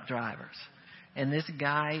truck drivers. And this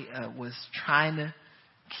guy was trying to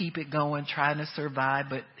keep it going, trying to survive,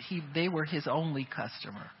 but they were his only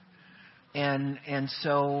customer, and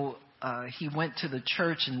so. He went to the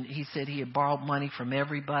church and he said he had borrowed money from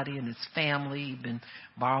everybody in his family. He'd been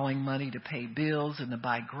borrowing money to pay bills and to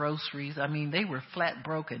buy groceries. I mean, they were flat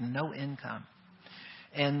broke and no income.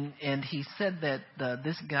 And he said that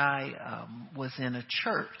this guy was in a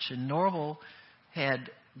church, and Norval had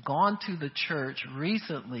gone to the church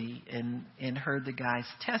recently and heard the guy's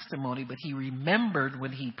testimony, but he remembered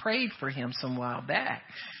when he prayed for him some while back.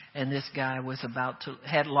 And this guy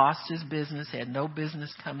had lost his business, had no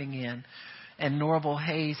business coming in. And Norval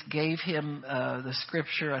Hayes gave him the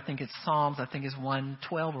scripture. I think it's Psalms. I think it's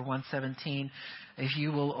 112 or 117. If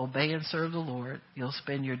you will obey and serve the Lord, you'll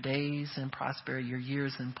spend your days in prosperity, your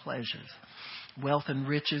years in pleasures. Wealth and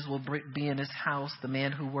riches will be in his house. The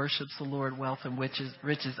man who worships the Lord, wealth and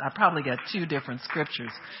riches. I probably got two different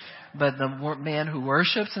scriptures. But the man who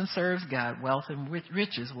worships and serves God, wealth and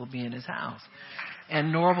riches will be in his house.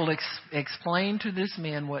 And Norval explained to this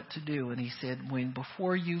man what to do. And he said, when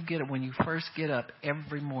you first get up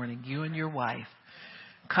every morning, you and your wife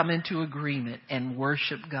come into agreement and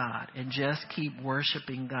worship God and just keep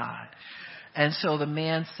worshiping God. And so the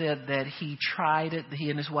man said that he tried it. He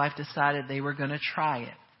and his wife decided they were going to try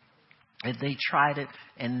it. And they tried it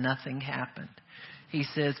and nothing happened. He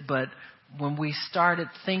says, but when we started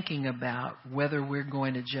thinking about whether we're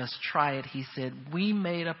going to just try it, he said, we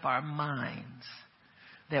made up our minds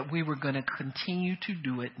that we were going to continue to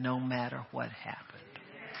do it no matter what happened.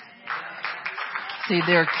 See,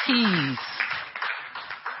 there are keys.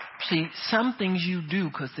 See, some things you do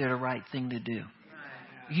because they're the right thing to do.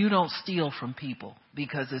 You don't steal from people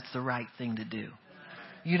because it's the right thing to do.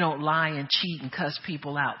 You don't lie and cheat and cuss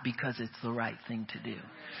people out because it's the right thing to do.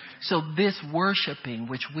 So this worshiping,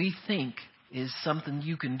 which we think is something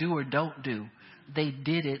you can do or don't do, they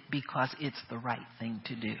did it because it's the right thing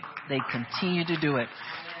to do. They continue to do it.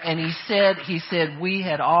 And he said, we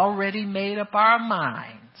had already made up our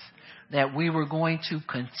minds that we were going to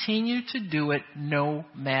continue to do it no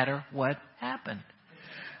matter what happened.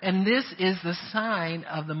 And this is the sign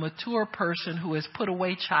of the mature person who has put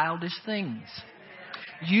away childish things.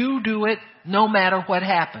 You do it no matter what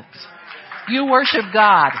happens. You worship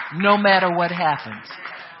God no matter what happens.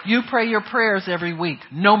 You pray your prayers every week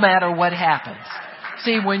no matter what happens.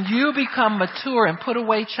 See, when you become mature and put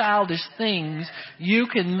away childish things, you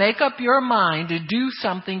can make up your mind to do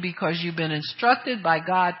something because you've been instructed by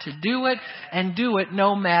God to do it and do it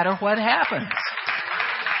no matter what happens.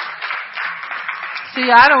 See,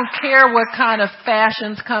 I don't care what kind of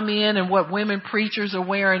fashions come in and what women preachers are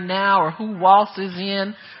wearing now or who waltzes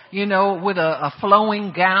in, with a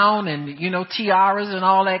flowing gown and, tiaras and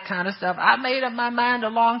all that kind of stuff. I made up my mind a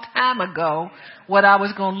long time ago what I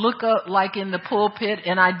was going to look up like in the pulpit,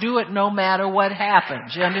 and I do it no matter what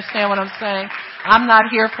happens. You understand what I'm saying? I'm not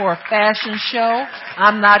here for a fashion show.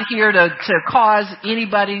 I'm not here to cause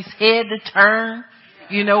anybody's head to turn.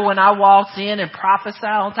 When I waltz in and prophesy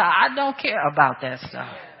on time, I don't care about that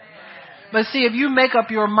stuff. But see, if you make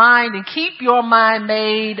up your mind and keep your mind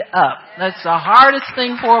made up, that's the hardest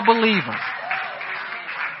thing for a believer.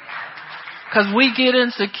 Because we get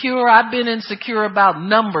insecure. I've been insecure about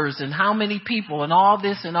numbers and how many people and all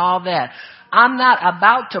this and all that. I'm not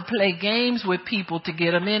about to play games with people to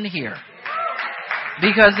get them in here.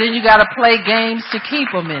 Because then you got to play games to keep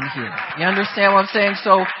them in here. You understand what I'm saying?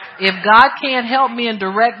 So if God can't help me and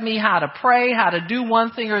direct me how to pray, how to do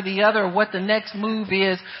one thing or the other, or what the next move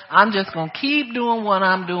is, I'm just going to keep doing what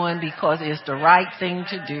I'm doing because it's the right thing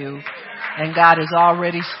to do. And God has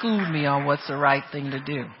already schooled me on what's the right thing to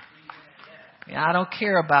do. I don't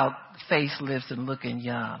care about facelifts and looking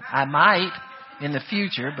young. I might in the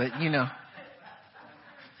future, but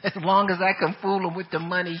as long as I can fool them with the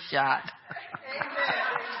money shot.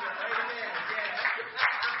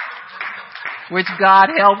 Which God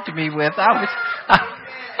helped me with. It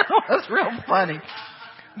was real funny.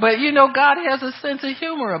 But God has a sense of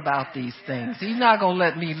humor about these things. He's not going to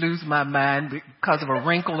let me lose my mind because of a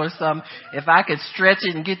wrinkle or something. If I could stretch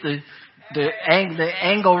it and get the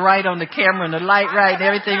angle right on the camera and the light right and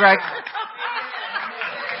everything right.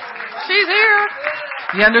 She's here.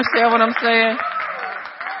 You understand what I'm saying?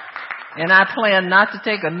 And I plan not to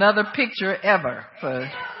take another picture ever. For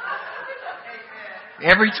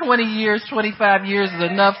every 20 years, 25 years is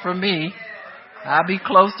enough for me. I'll be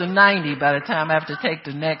close to 90 by the time I have to take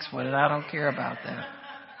the next one, and I don't care about that.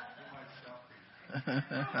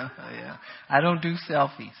 Yeah. I don't do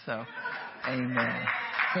selfies, so amen.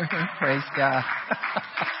 Praise God.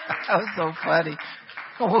 That was so funny.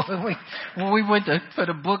 When we went for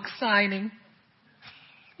the book signing,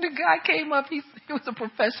 the guy came up. He was a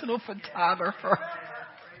professional photographer.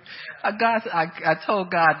 I told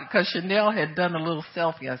God, because Chanel had done a little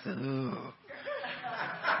selfie, I said, ooh.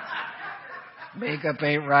 Makeup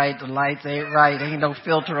ain't right, the lights ain't right, ain't no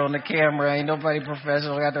filter on the camera, ain't nobody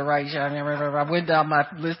professional, got the right shot. I went down my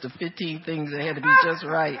list of 15 things that had to be just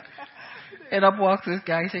right. And up walks this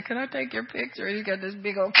guy. He said, can I take your picture? And he got this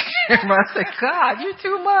big old camera. I said, God, you're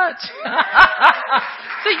too much. I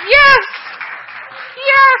said, yes!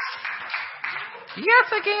 Yes!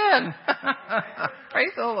 Yes again.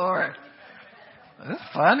 Praise the Lord. That's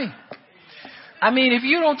funny. I mean, if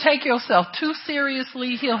you don't take yourself too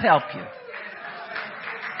seriously, he'll help you.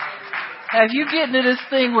 If you get into this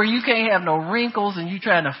thing where you can't have no wrinkles and you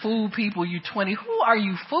trying to fool people, you 20, who are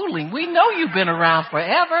you fooling? We know you've been around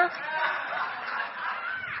forever.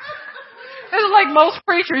 It's like most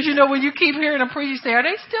preachers, when you keep hearing a preacher say, are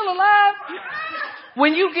they still alive?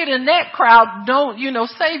 When you get in that crowd, don't,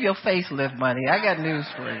 save your facelift money. I got news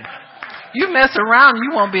for you. You mess around,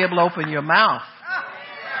 you won't be able to open your mouth.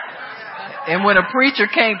 And when a preacher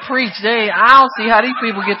can't preach, I don't see how these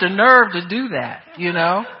people get the nerve to do that,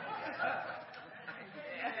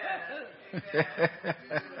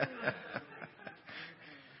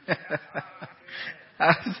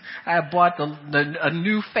 I bought a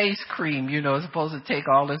new face cream, it's supposed to take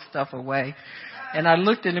all this stuff away. And I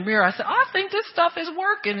looked in the mirror. I said, I think this stuff is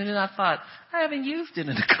working. And then I thought, I haven't used it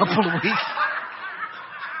in a couple of weeks.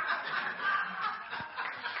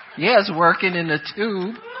 Yeah, it's working in the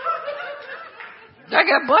tube. I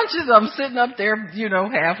got bunches of them sitting up there,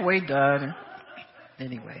 halfway done.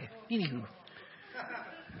 Anywho.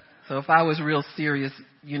 So if I was real serious,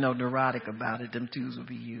 neurotic about it, them tubes would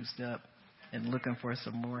be used up and looking for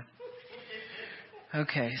some more.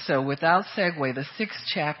 Okay, so without segue, the 6th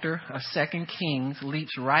chapter of 2 Kings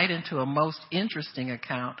leaps right into a most interesting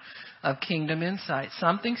account of kingdom insight.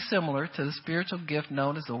 Something similar to the spiritual gift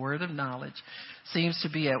known as the word of knowledge seems to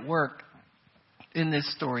be at work in this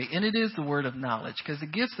story. And it is the word of knowledge because the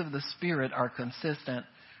gifts of the Spirit are consistent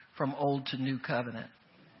from old to new covenant.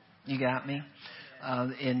 You got me?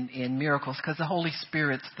 In miracles, because the Holy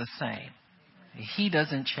Spirit's the same. He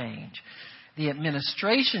doesn't change. The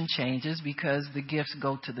administration changes because the gifts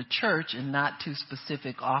go to the church and not to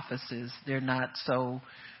specific offices. They're not so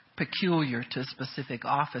peculiar to specific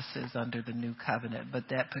offices under the new covenant, but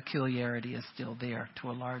that peculiarity is still there to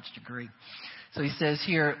a large degree. So he says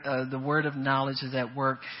here, the word of knowledge is at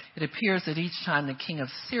work. It appears that each time the king of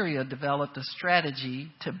Syria developed a strategy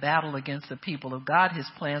to battle against the people of God, his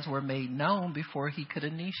plans were made known before he could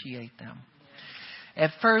initiate them.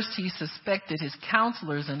 At first, he suspected his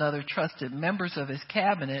counselors and other trusted members of his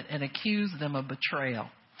cabinet and accused them of betrayal.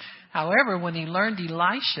 However, when he learned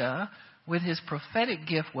Elisha, with his prophetic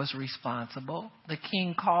gift, was responsible, the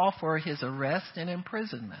king called for his arrest and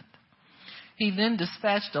imprisonment. He then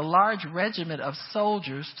dispatched a large regiment of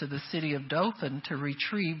soldiers to the city of Dothan to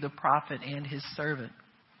retrieve the prophet and his servant.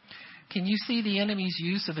 Can you see the enemy's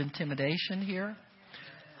use of intimidation here?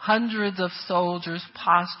 Hundreds of soldiers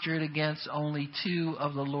postured against only 2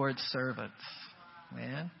 of the Lord's servants.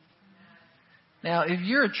 Man. Now, if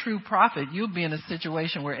you're a true prophet, you'll be in a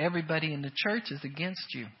situation where everybody in the church is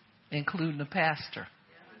against you, including the pastor.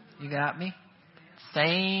 You got me?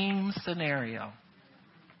 Same scenario.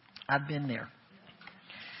 I've been there.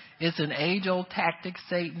 It's an age-old tactic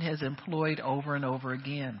Satan has employed over and over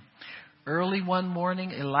again. Early one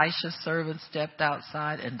morning, Elisha's servant stepped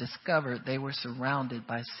outside and discovered they were surrounded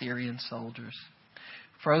by Syrian soldiers.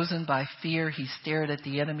 Frozen by fear, he stared at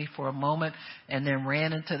the enemy for a moment and then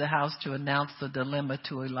ran into the house to announce the dilemma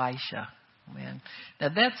to Elisha. Man, now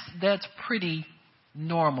that's pretty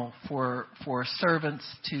normal for servants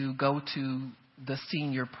to go to the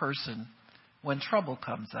senior person when trouble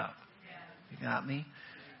comes up. You got me?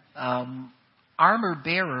 Armor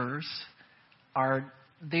bearers are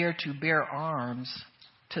there to bear arms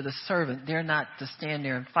to the servant. They're not to stand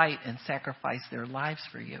there and fight and sacrifice their lives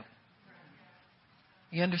for you.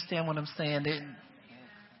 You understand what I'm saying?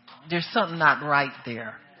 There's something not right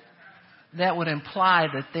there. That would imply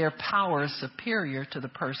that their power is superior to the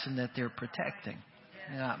person that they're protecting.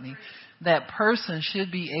 You know what I mean? That person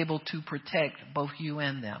should be able to protect both you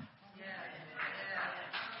and them.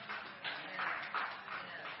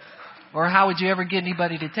 Or how would you ever get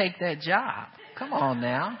anybody to take that job? Come on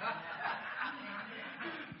now.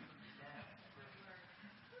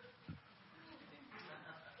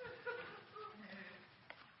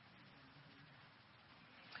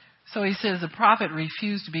 So he says the prophet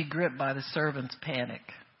refused to be gripped by the servant's panic.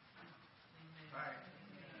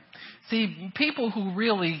 See, people who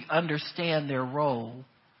really understand their role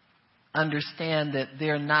understand that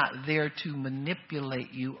they're not there to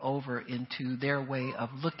manipulate you over into their way of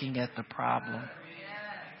looking at the problem.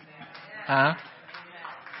 Huh?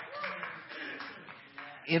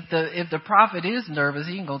 If the prophet is nervous,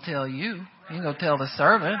 he ain't gonna tell you. He ain't gonna tell the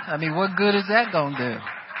servant. I mean, what good is that gonna do?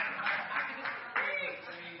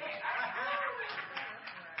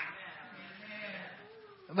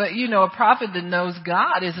 But a prophet that knows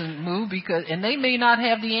God isn't moved and they may not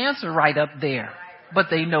have the answer right up there, but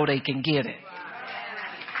they know they can get it.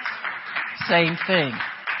 Same thing.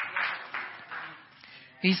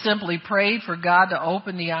 He simply prayed for God to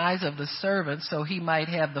open the eyes of the servant so he might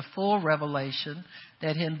have the full revelation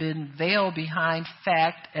that had been veiled behind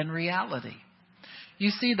fact and reality. You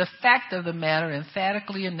see, the fact of the matter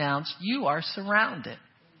emphatically announced, you are surrounded.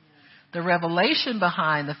 The revelation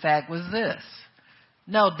behind the fact was this.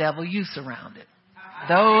 No, devil, you surrounded.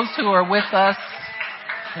 Those who are with us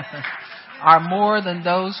are more than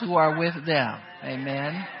those who are with them.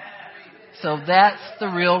 Amen. So that's the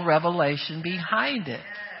real revelation behind it.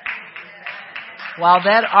 While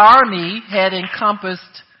that army had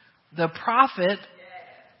encompassed the prophet,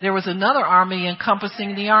 there was another army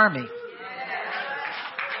encompassing the army.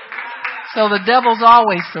 So the devil's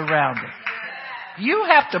always surrounded. You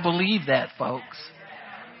have to believe that, folks.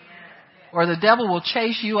 Or the devil will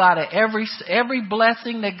chase you out of every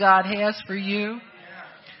blessing that God has for you.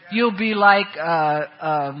 You'll be like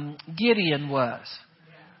Gideon was.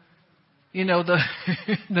 You know, the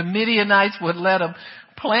Midianites would let them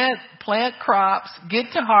plant crops, get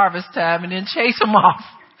to harvest time, and then chase them off,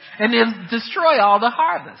 and then destroy all the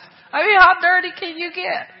harvest. I mean, how dirty can you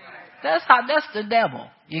get? That's the devil.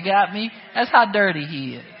 You got me? That's how dirty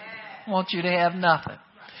he is. Want you to have nothing.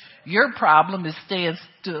 Your problem is staying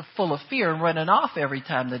full of fear and running off every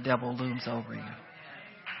time the devil looms over you.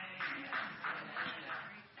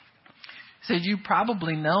 Said you've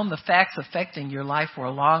probably known the facts affecting your life for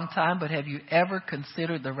a long time, but have you ever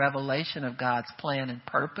considered the revelation of God's plan and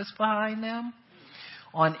purpose behind them?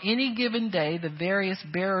 On any given day, the various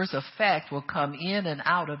bearers of fact will come in and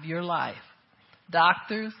out of your life.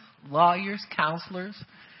 Doctors, lawyers, counselors,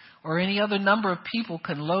 or any other number of people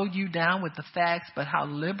can load you down with the facts, but how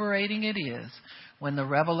liberating it is when the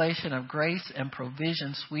revelation of grace and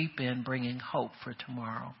provision sweep in, bringing hope for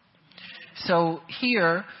tomorrow. So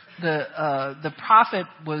here, the prophet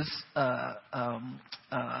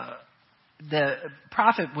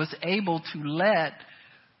was able to let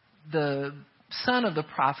the son of the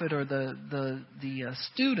prophet or the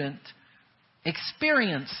student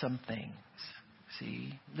experience some things.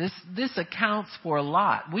 See, this accounts for a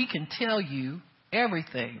lot. We can tell you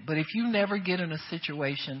everything, but if you never get in a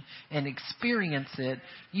situation and experience it,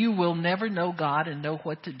 you will never know God and know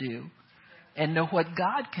what to do and know what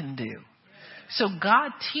God can do. So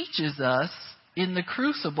God teaches us in the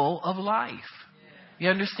crucible of life. You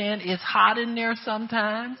understand? It's hot in there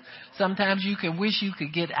sometimes. Sometimes you can wish you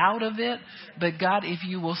could get out of it. But God, if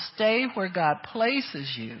you will stay where God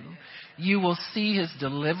places you, you will see His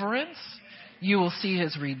deliverance. You will see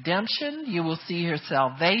His redemption. You will see His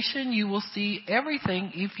salvation. You will see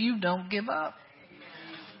everything if you don't give up.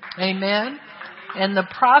 Amen. And the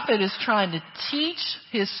prophet is trying to teach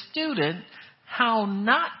his student how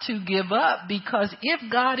not to give up, because if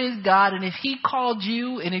God is God and if He called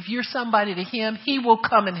you and if you're somebody to Him, He will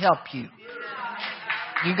come and help you.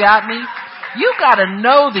 You got me? You got to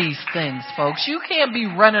know these things, folks. You can't be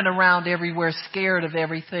running around everywhere scared of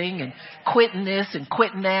everything and quitting this and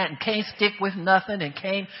quitting that and can't stick with nothing and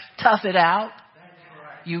can't tough it out.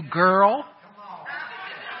 You girl.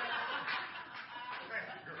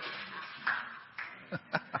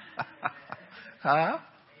 Huh?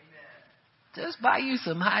 Just buy you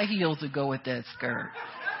some high heels to go with that skirt.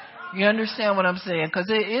 You understand what I'm saying? Because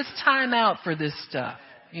it's time out for this stuff,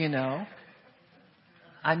 you know.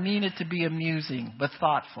 I mean it to be amusing, but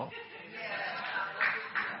thoughtful.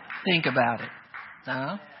 Think about it.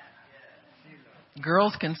 Huh?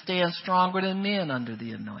 Girls can stand stronger than men under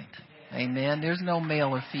the anointing. Amen. There's no male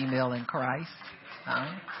or female in Christ.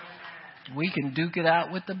 Huh? We can duke it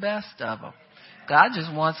out with the best of them. God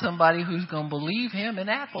just wants somebody who's going to believe Him and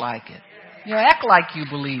act like it. You know, act like you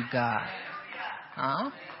believe God. Huh?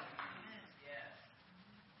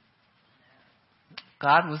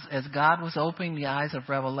 As God was opening the eyes of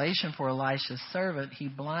revelation for Elisha's servant, He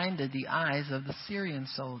blinded the eyes of the Syrian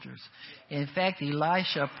soldiers. In fact,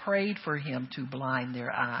 Elisha prayed for him to blind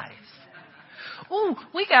their eyes. Ooh,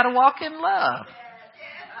 we got to walk in love.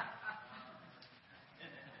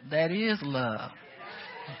 That is love.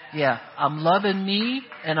 Yeah, I'm loving me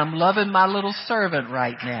and I'm loving my little servant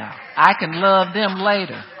right now. I can love them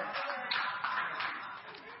later.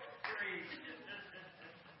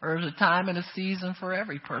 There's a time and a season for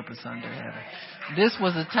every purpose under heaven. This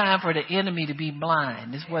was a time for the enemy to be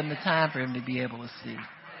blind. This wasn't the time for him to be able to see.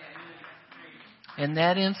 In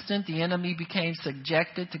that instant, the enemy became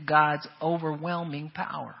subjected to God's overwhelming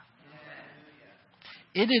power.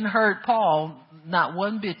 It didn't hurt Paul not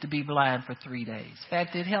one bit to be blind for 3 days. In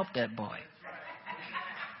fact, it helped that boy.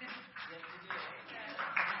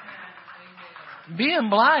 Being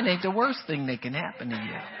blind ain't the worst thing that can happen to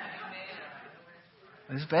you.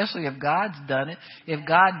 Especially if God's done it. If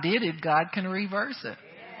God did it, God can reverse it.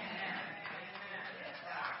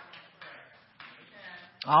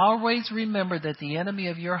 Always remember that the enemy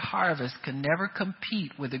of your harvest can never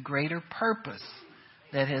compete with a greater purpose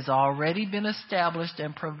that has already been established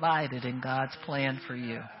and provided in God's plan for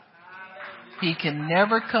you. He can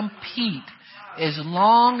never compete as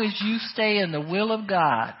long as you stay in the will of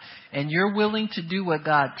God and you're willing to do what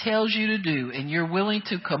God tells you to do and you're willing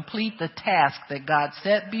to complete the task that God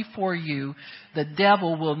set before you. The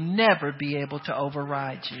devil will never be able to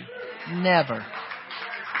override you. Never.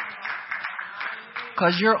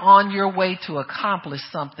 Because you're on your way to accomplish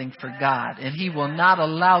something for God, and He will not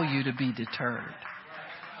allow you to be deterred.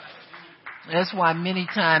 That's why many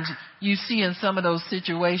times you see in some of those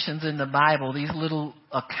situations in the Bible, these little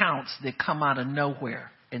accounts that come out of nowhere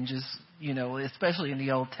and just, especially in the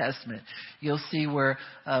Old Testament, you'll see where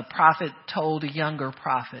a prophet told a younger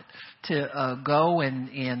prophet to go and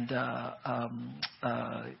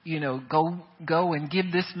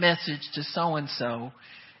give this message to so-and-so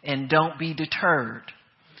and don't be deterred.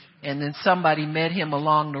 And then somebody met him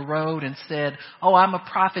along the road and said, "Oh, I'm a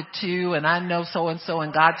prophet too, and I know so-and-so,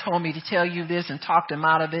 and God told me to tell you this," and talked him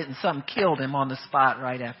out of it, and something killed him on the spot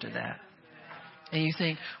right after that. And you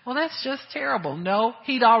think, well, that's just terrible. No,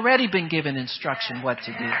 he'd already been given instruction what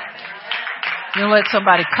to do. You don't let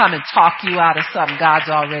somebody come and talk you out of something God's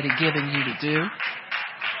already given you to do.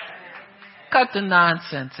 Cut the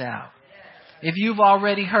nonsense out. If you've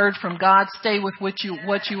already heard from God, stay with what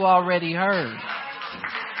you already heard.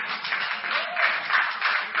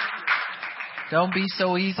 Don't be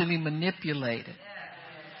so easily manipulated.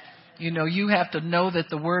 You have to know that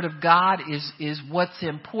the Word of God is what's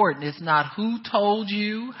important. It's not who told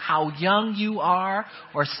you, how young you are,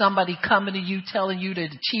 or somebody coming to you telling you they're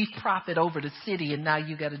the chief prophet over the city and now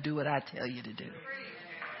you got to do what I tell you to do.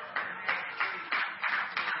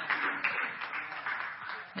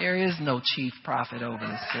 There is no chief prophet over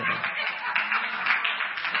the city.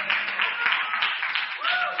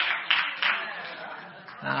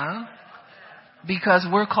 Because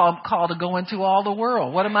we're called to go into all the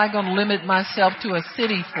world. What am I going to limit myself to a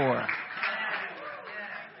city for?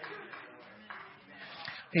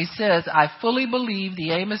 He says, I fully believe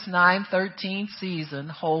the Amos 9:13 season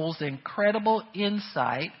holds incredible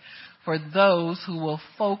insight for those who will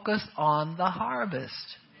focus on the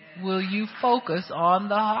harvest. Will you focus on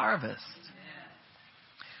the harvest?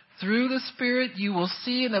 Through the Spirit, you will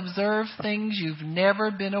see and observe things you've never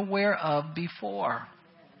been aware of before.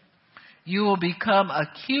 You will become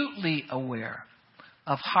acutely aware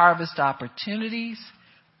of harvest opportunities,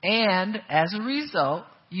 and as a result,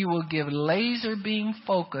 you will give laser beam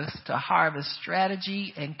focus to harvest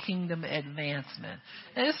strategy and kingdom advancement.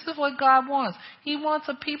 And this is what God wants. He wants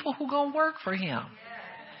a people who are going to work for Him.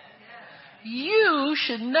 You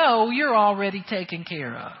should know you're already taken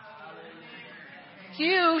care of.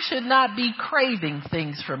 You should not be craving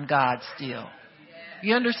things from God still.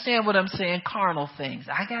 You understand what I'm saying? Carnal things.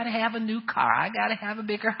 I got to have a new car. I got to have a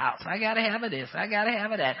bigger house. I got to have a this. I got to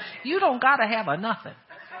have a that. You don't got to have a nothing.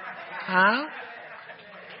 Huh?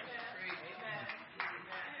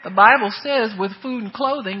 The Bible says with food and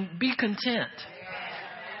clothing, be content.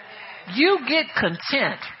 You get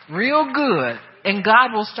content real good and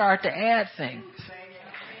God will start to add things.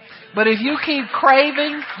 But if you keep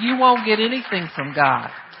craving, you won't get anything from God.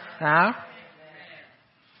 Huh?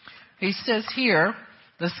 He says here,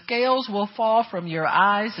 the scales will fall from your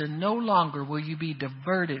eyes and no longer will you be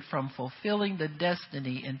diverted from fulfilling the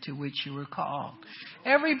destiny into which you were called.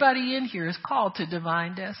 Everybody in here is called to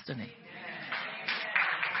divine destiny.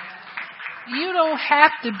 You don't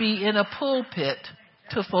have to be in a pulpit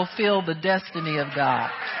to fulfill the destiny of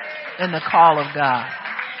God and the call of God.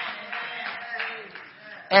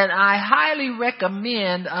 And I highly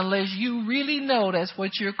recommend, unless you really know that's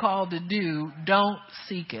what you're called to do, don't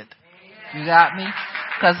seek it. You got me?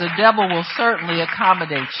 Because the devil will certainly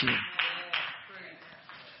accommodate you.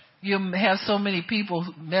 You have so many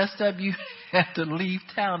people messed up, you have to leave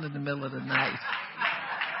town in the middle of the night.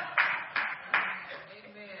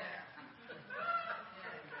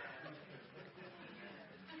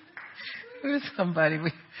 There's somebody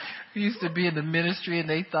we used to be in the ministry, and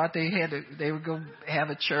they thought they were going to have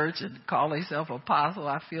a church and call themselves apostle.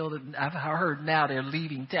 I feel that I've heard now they're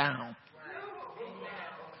leaving town.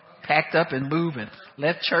 Packed up and moving.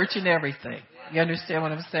 Left church and everything. You understand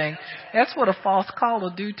what I'm saying? That's what a false call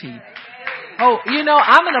will do to you. Oh,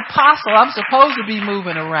 I'm an apostle. I'm supposed to be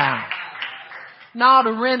moving around. No,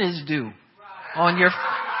 the rent is due on your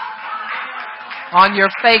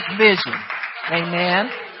fake vision. Amen.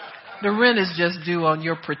 The rent is just due on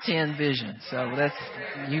your pretend vision. So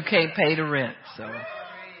you can't pay the rent. So,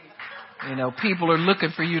 people are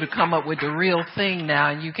looking for you to come up with the real thing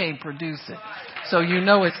now and you can't produce it. So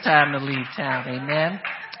it's time to leave town. Amen.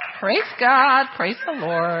 Praise God. Praise the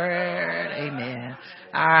Lord. Amen.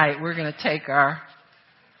 All right. We're going to take our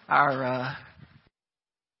our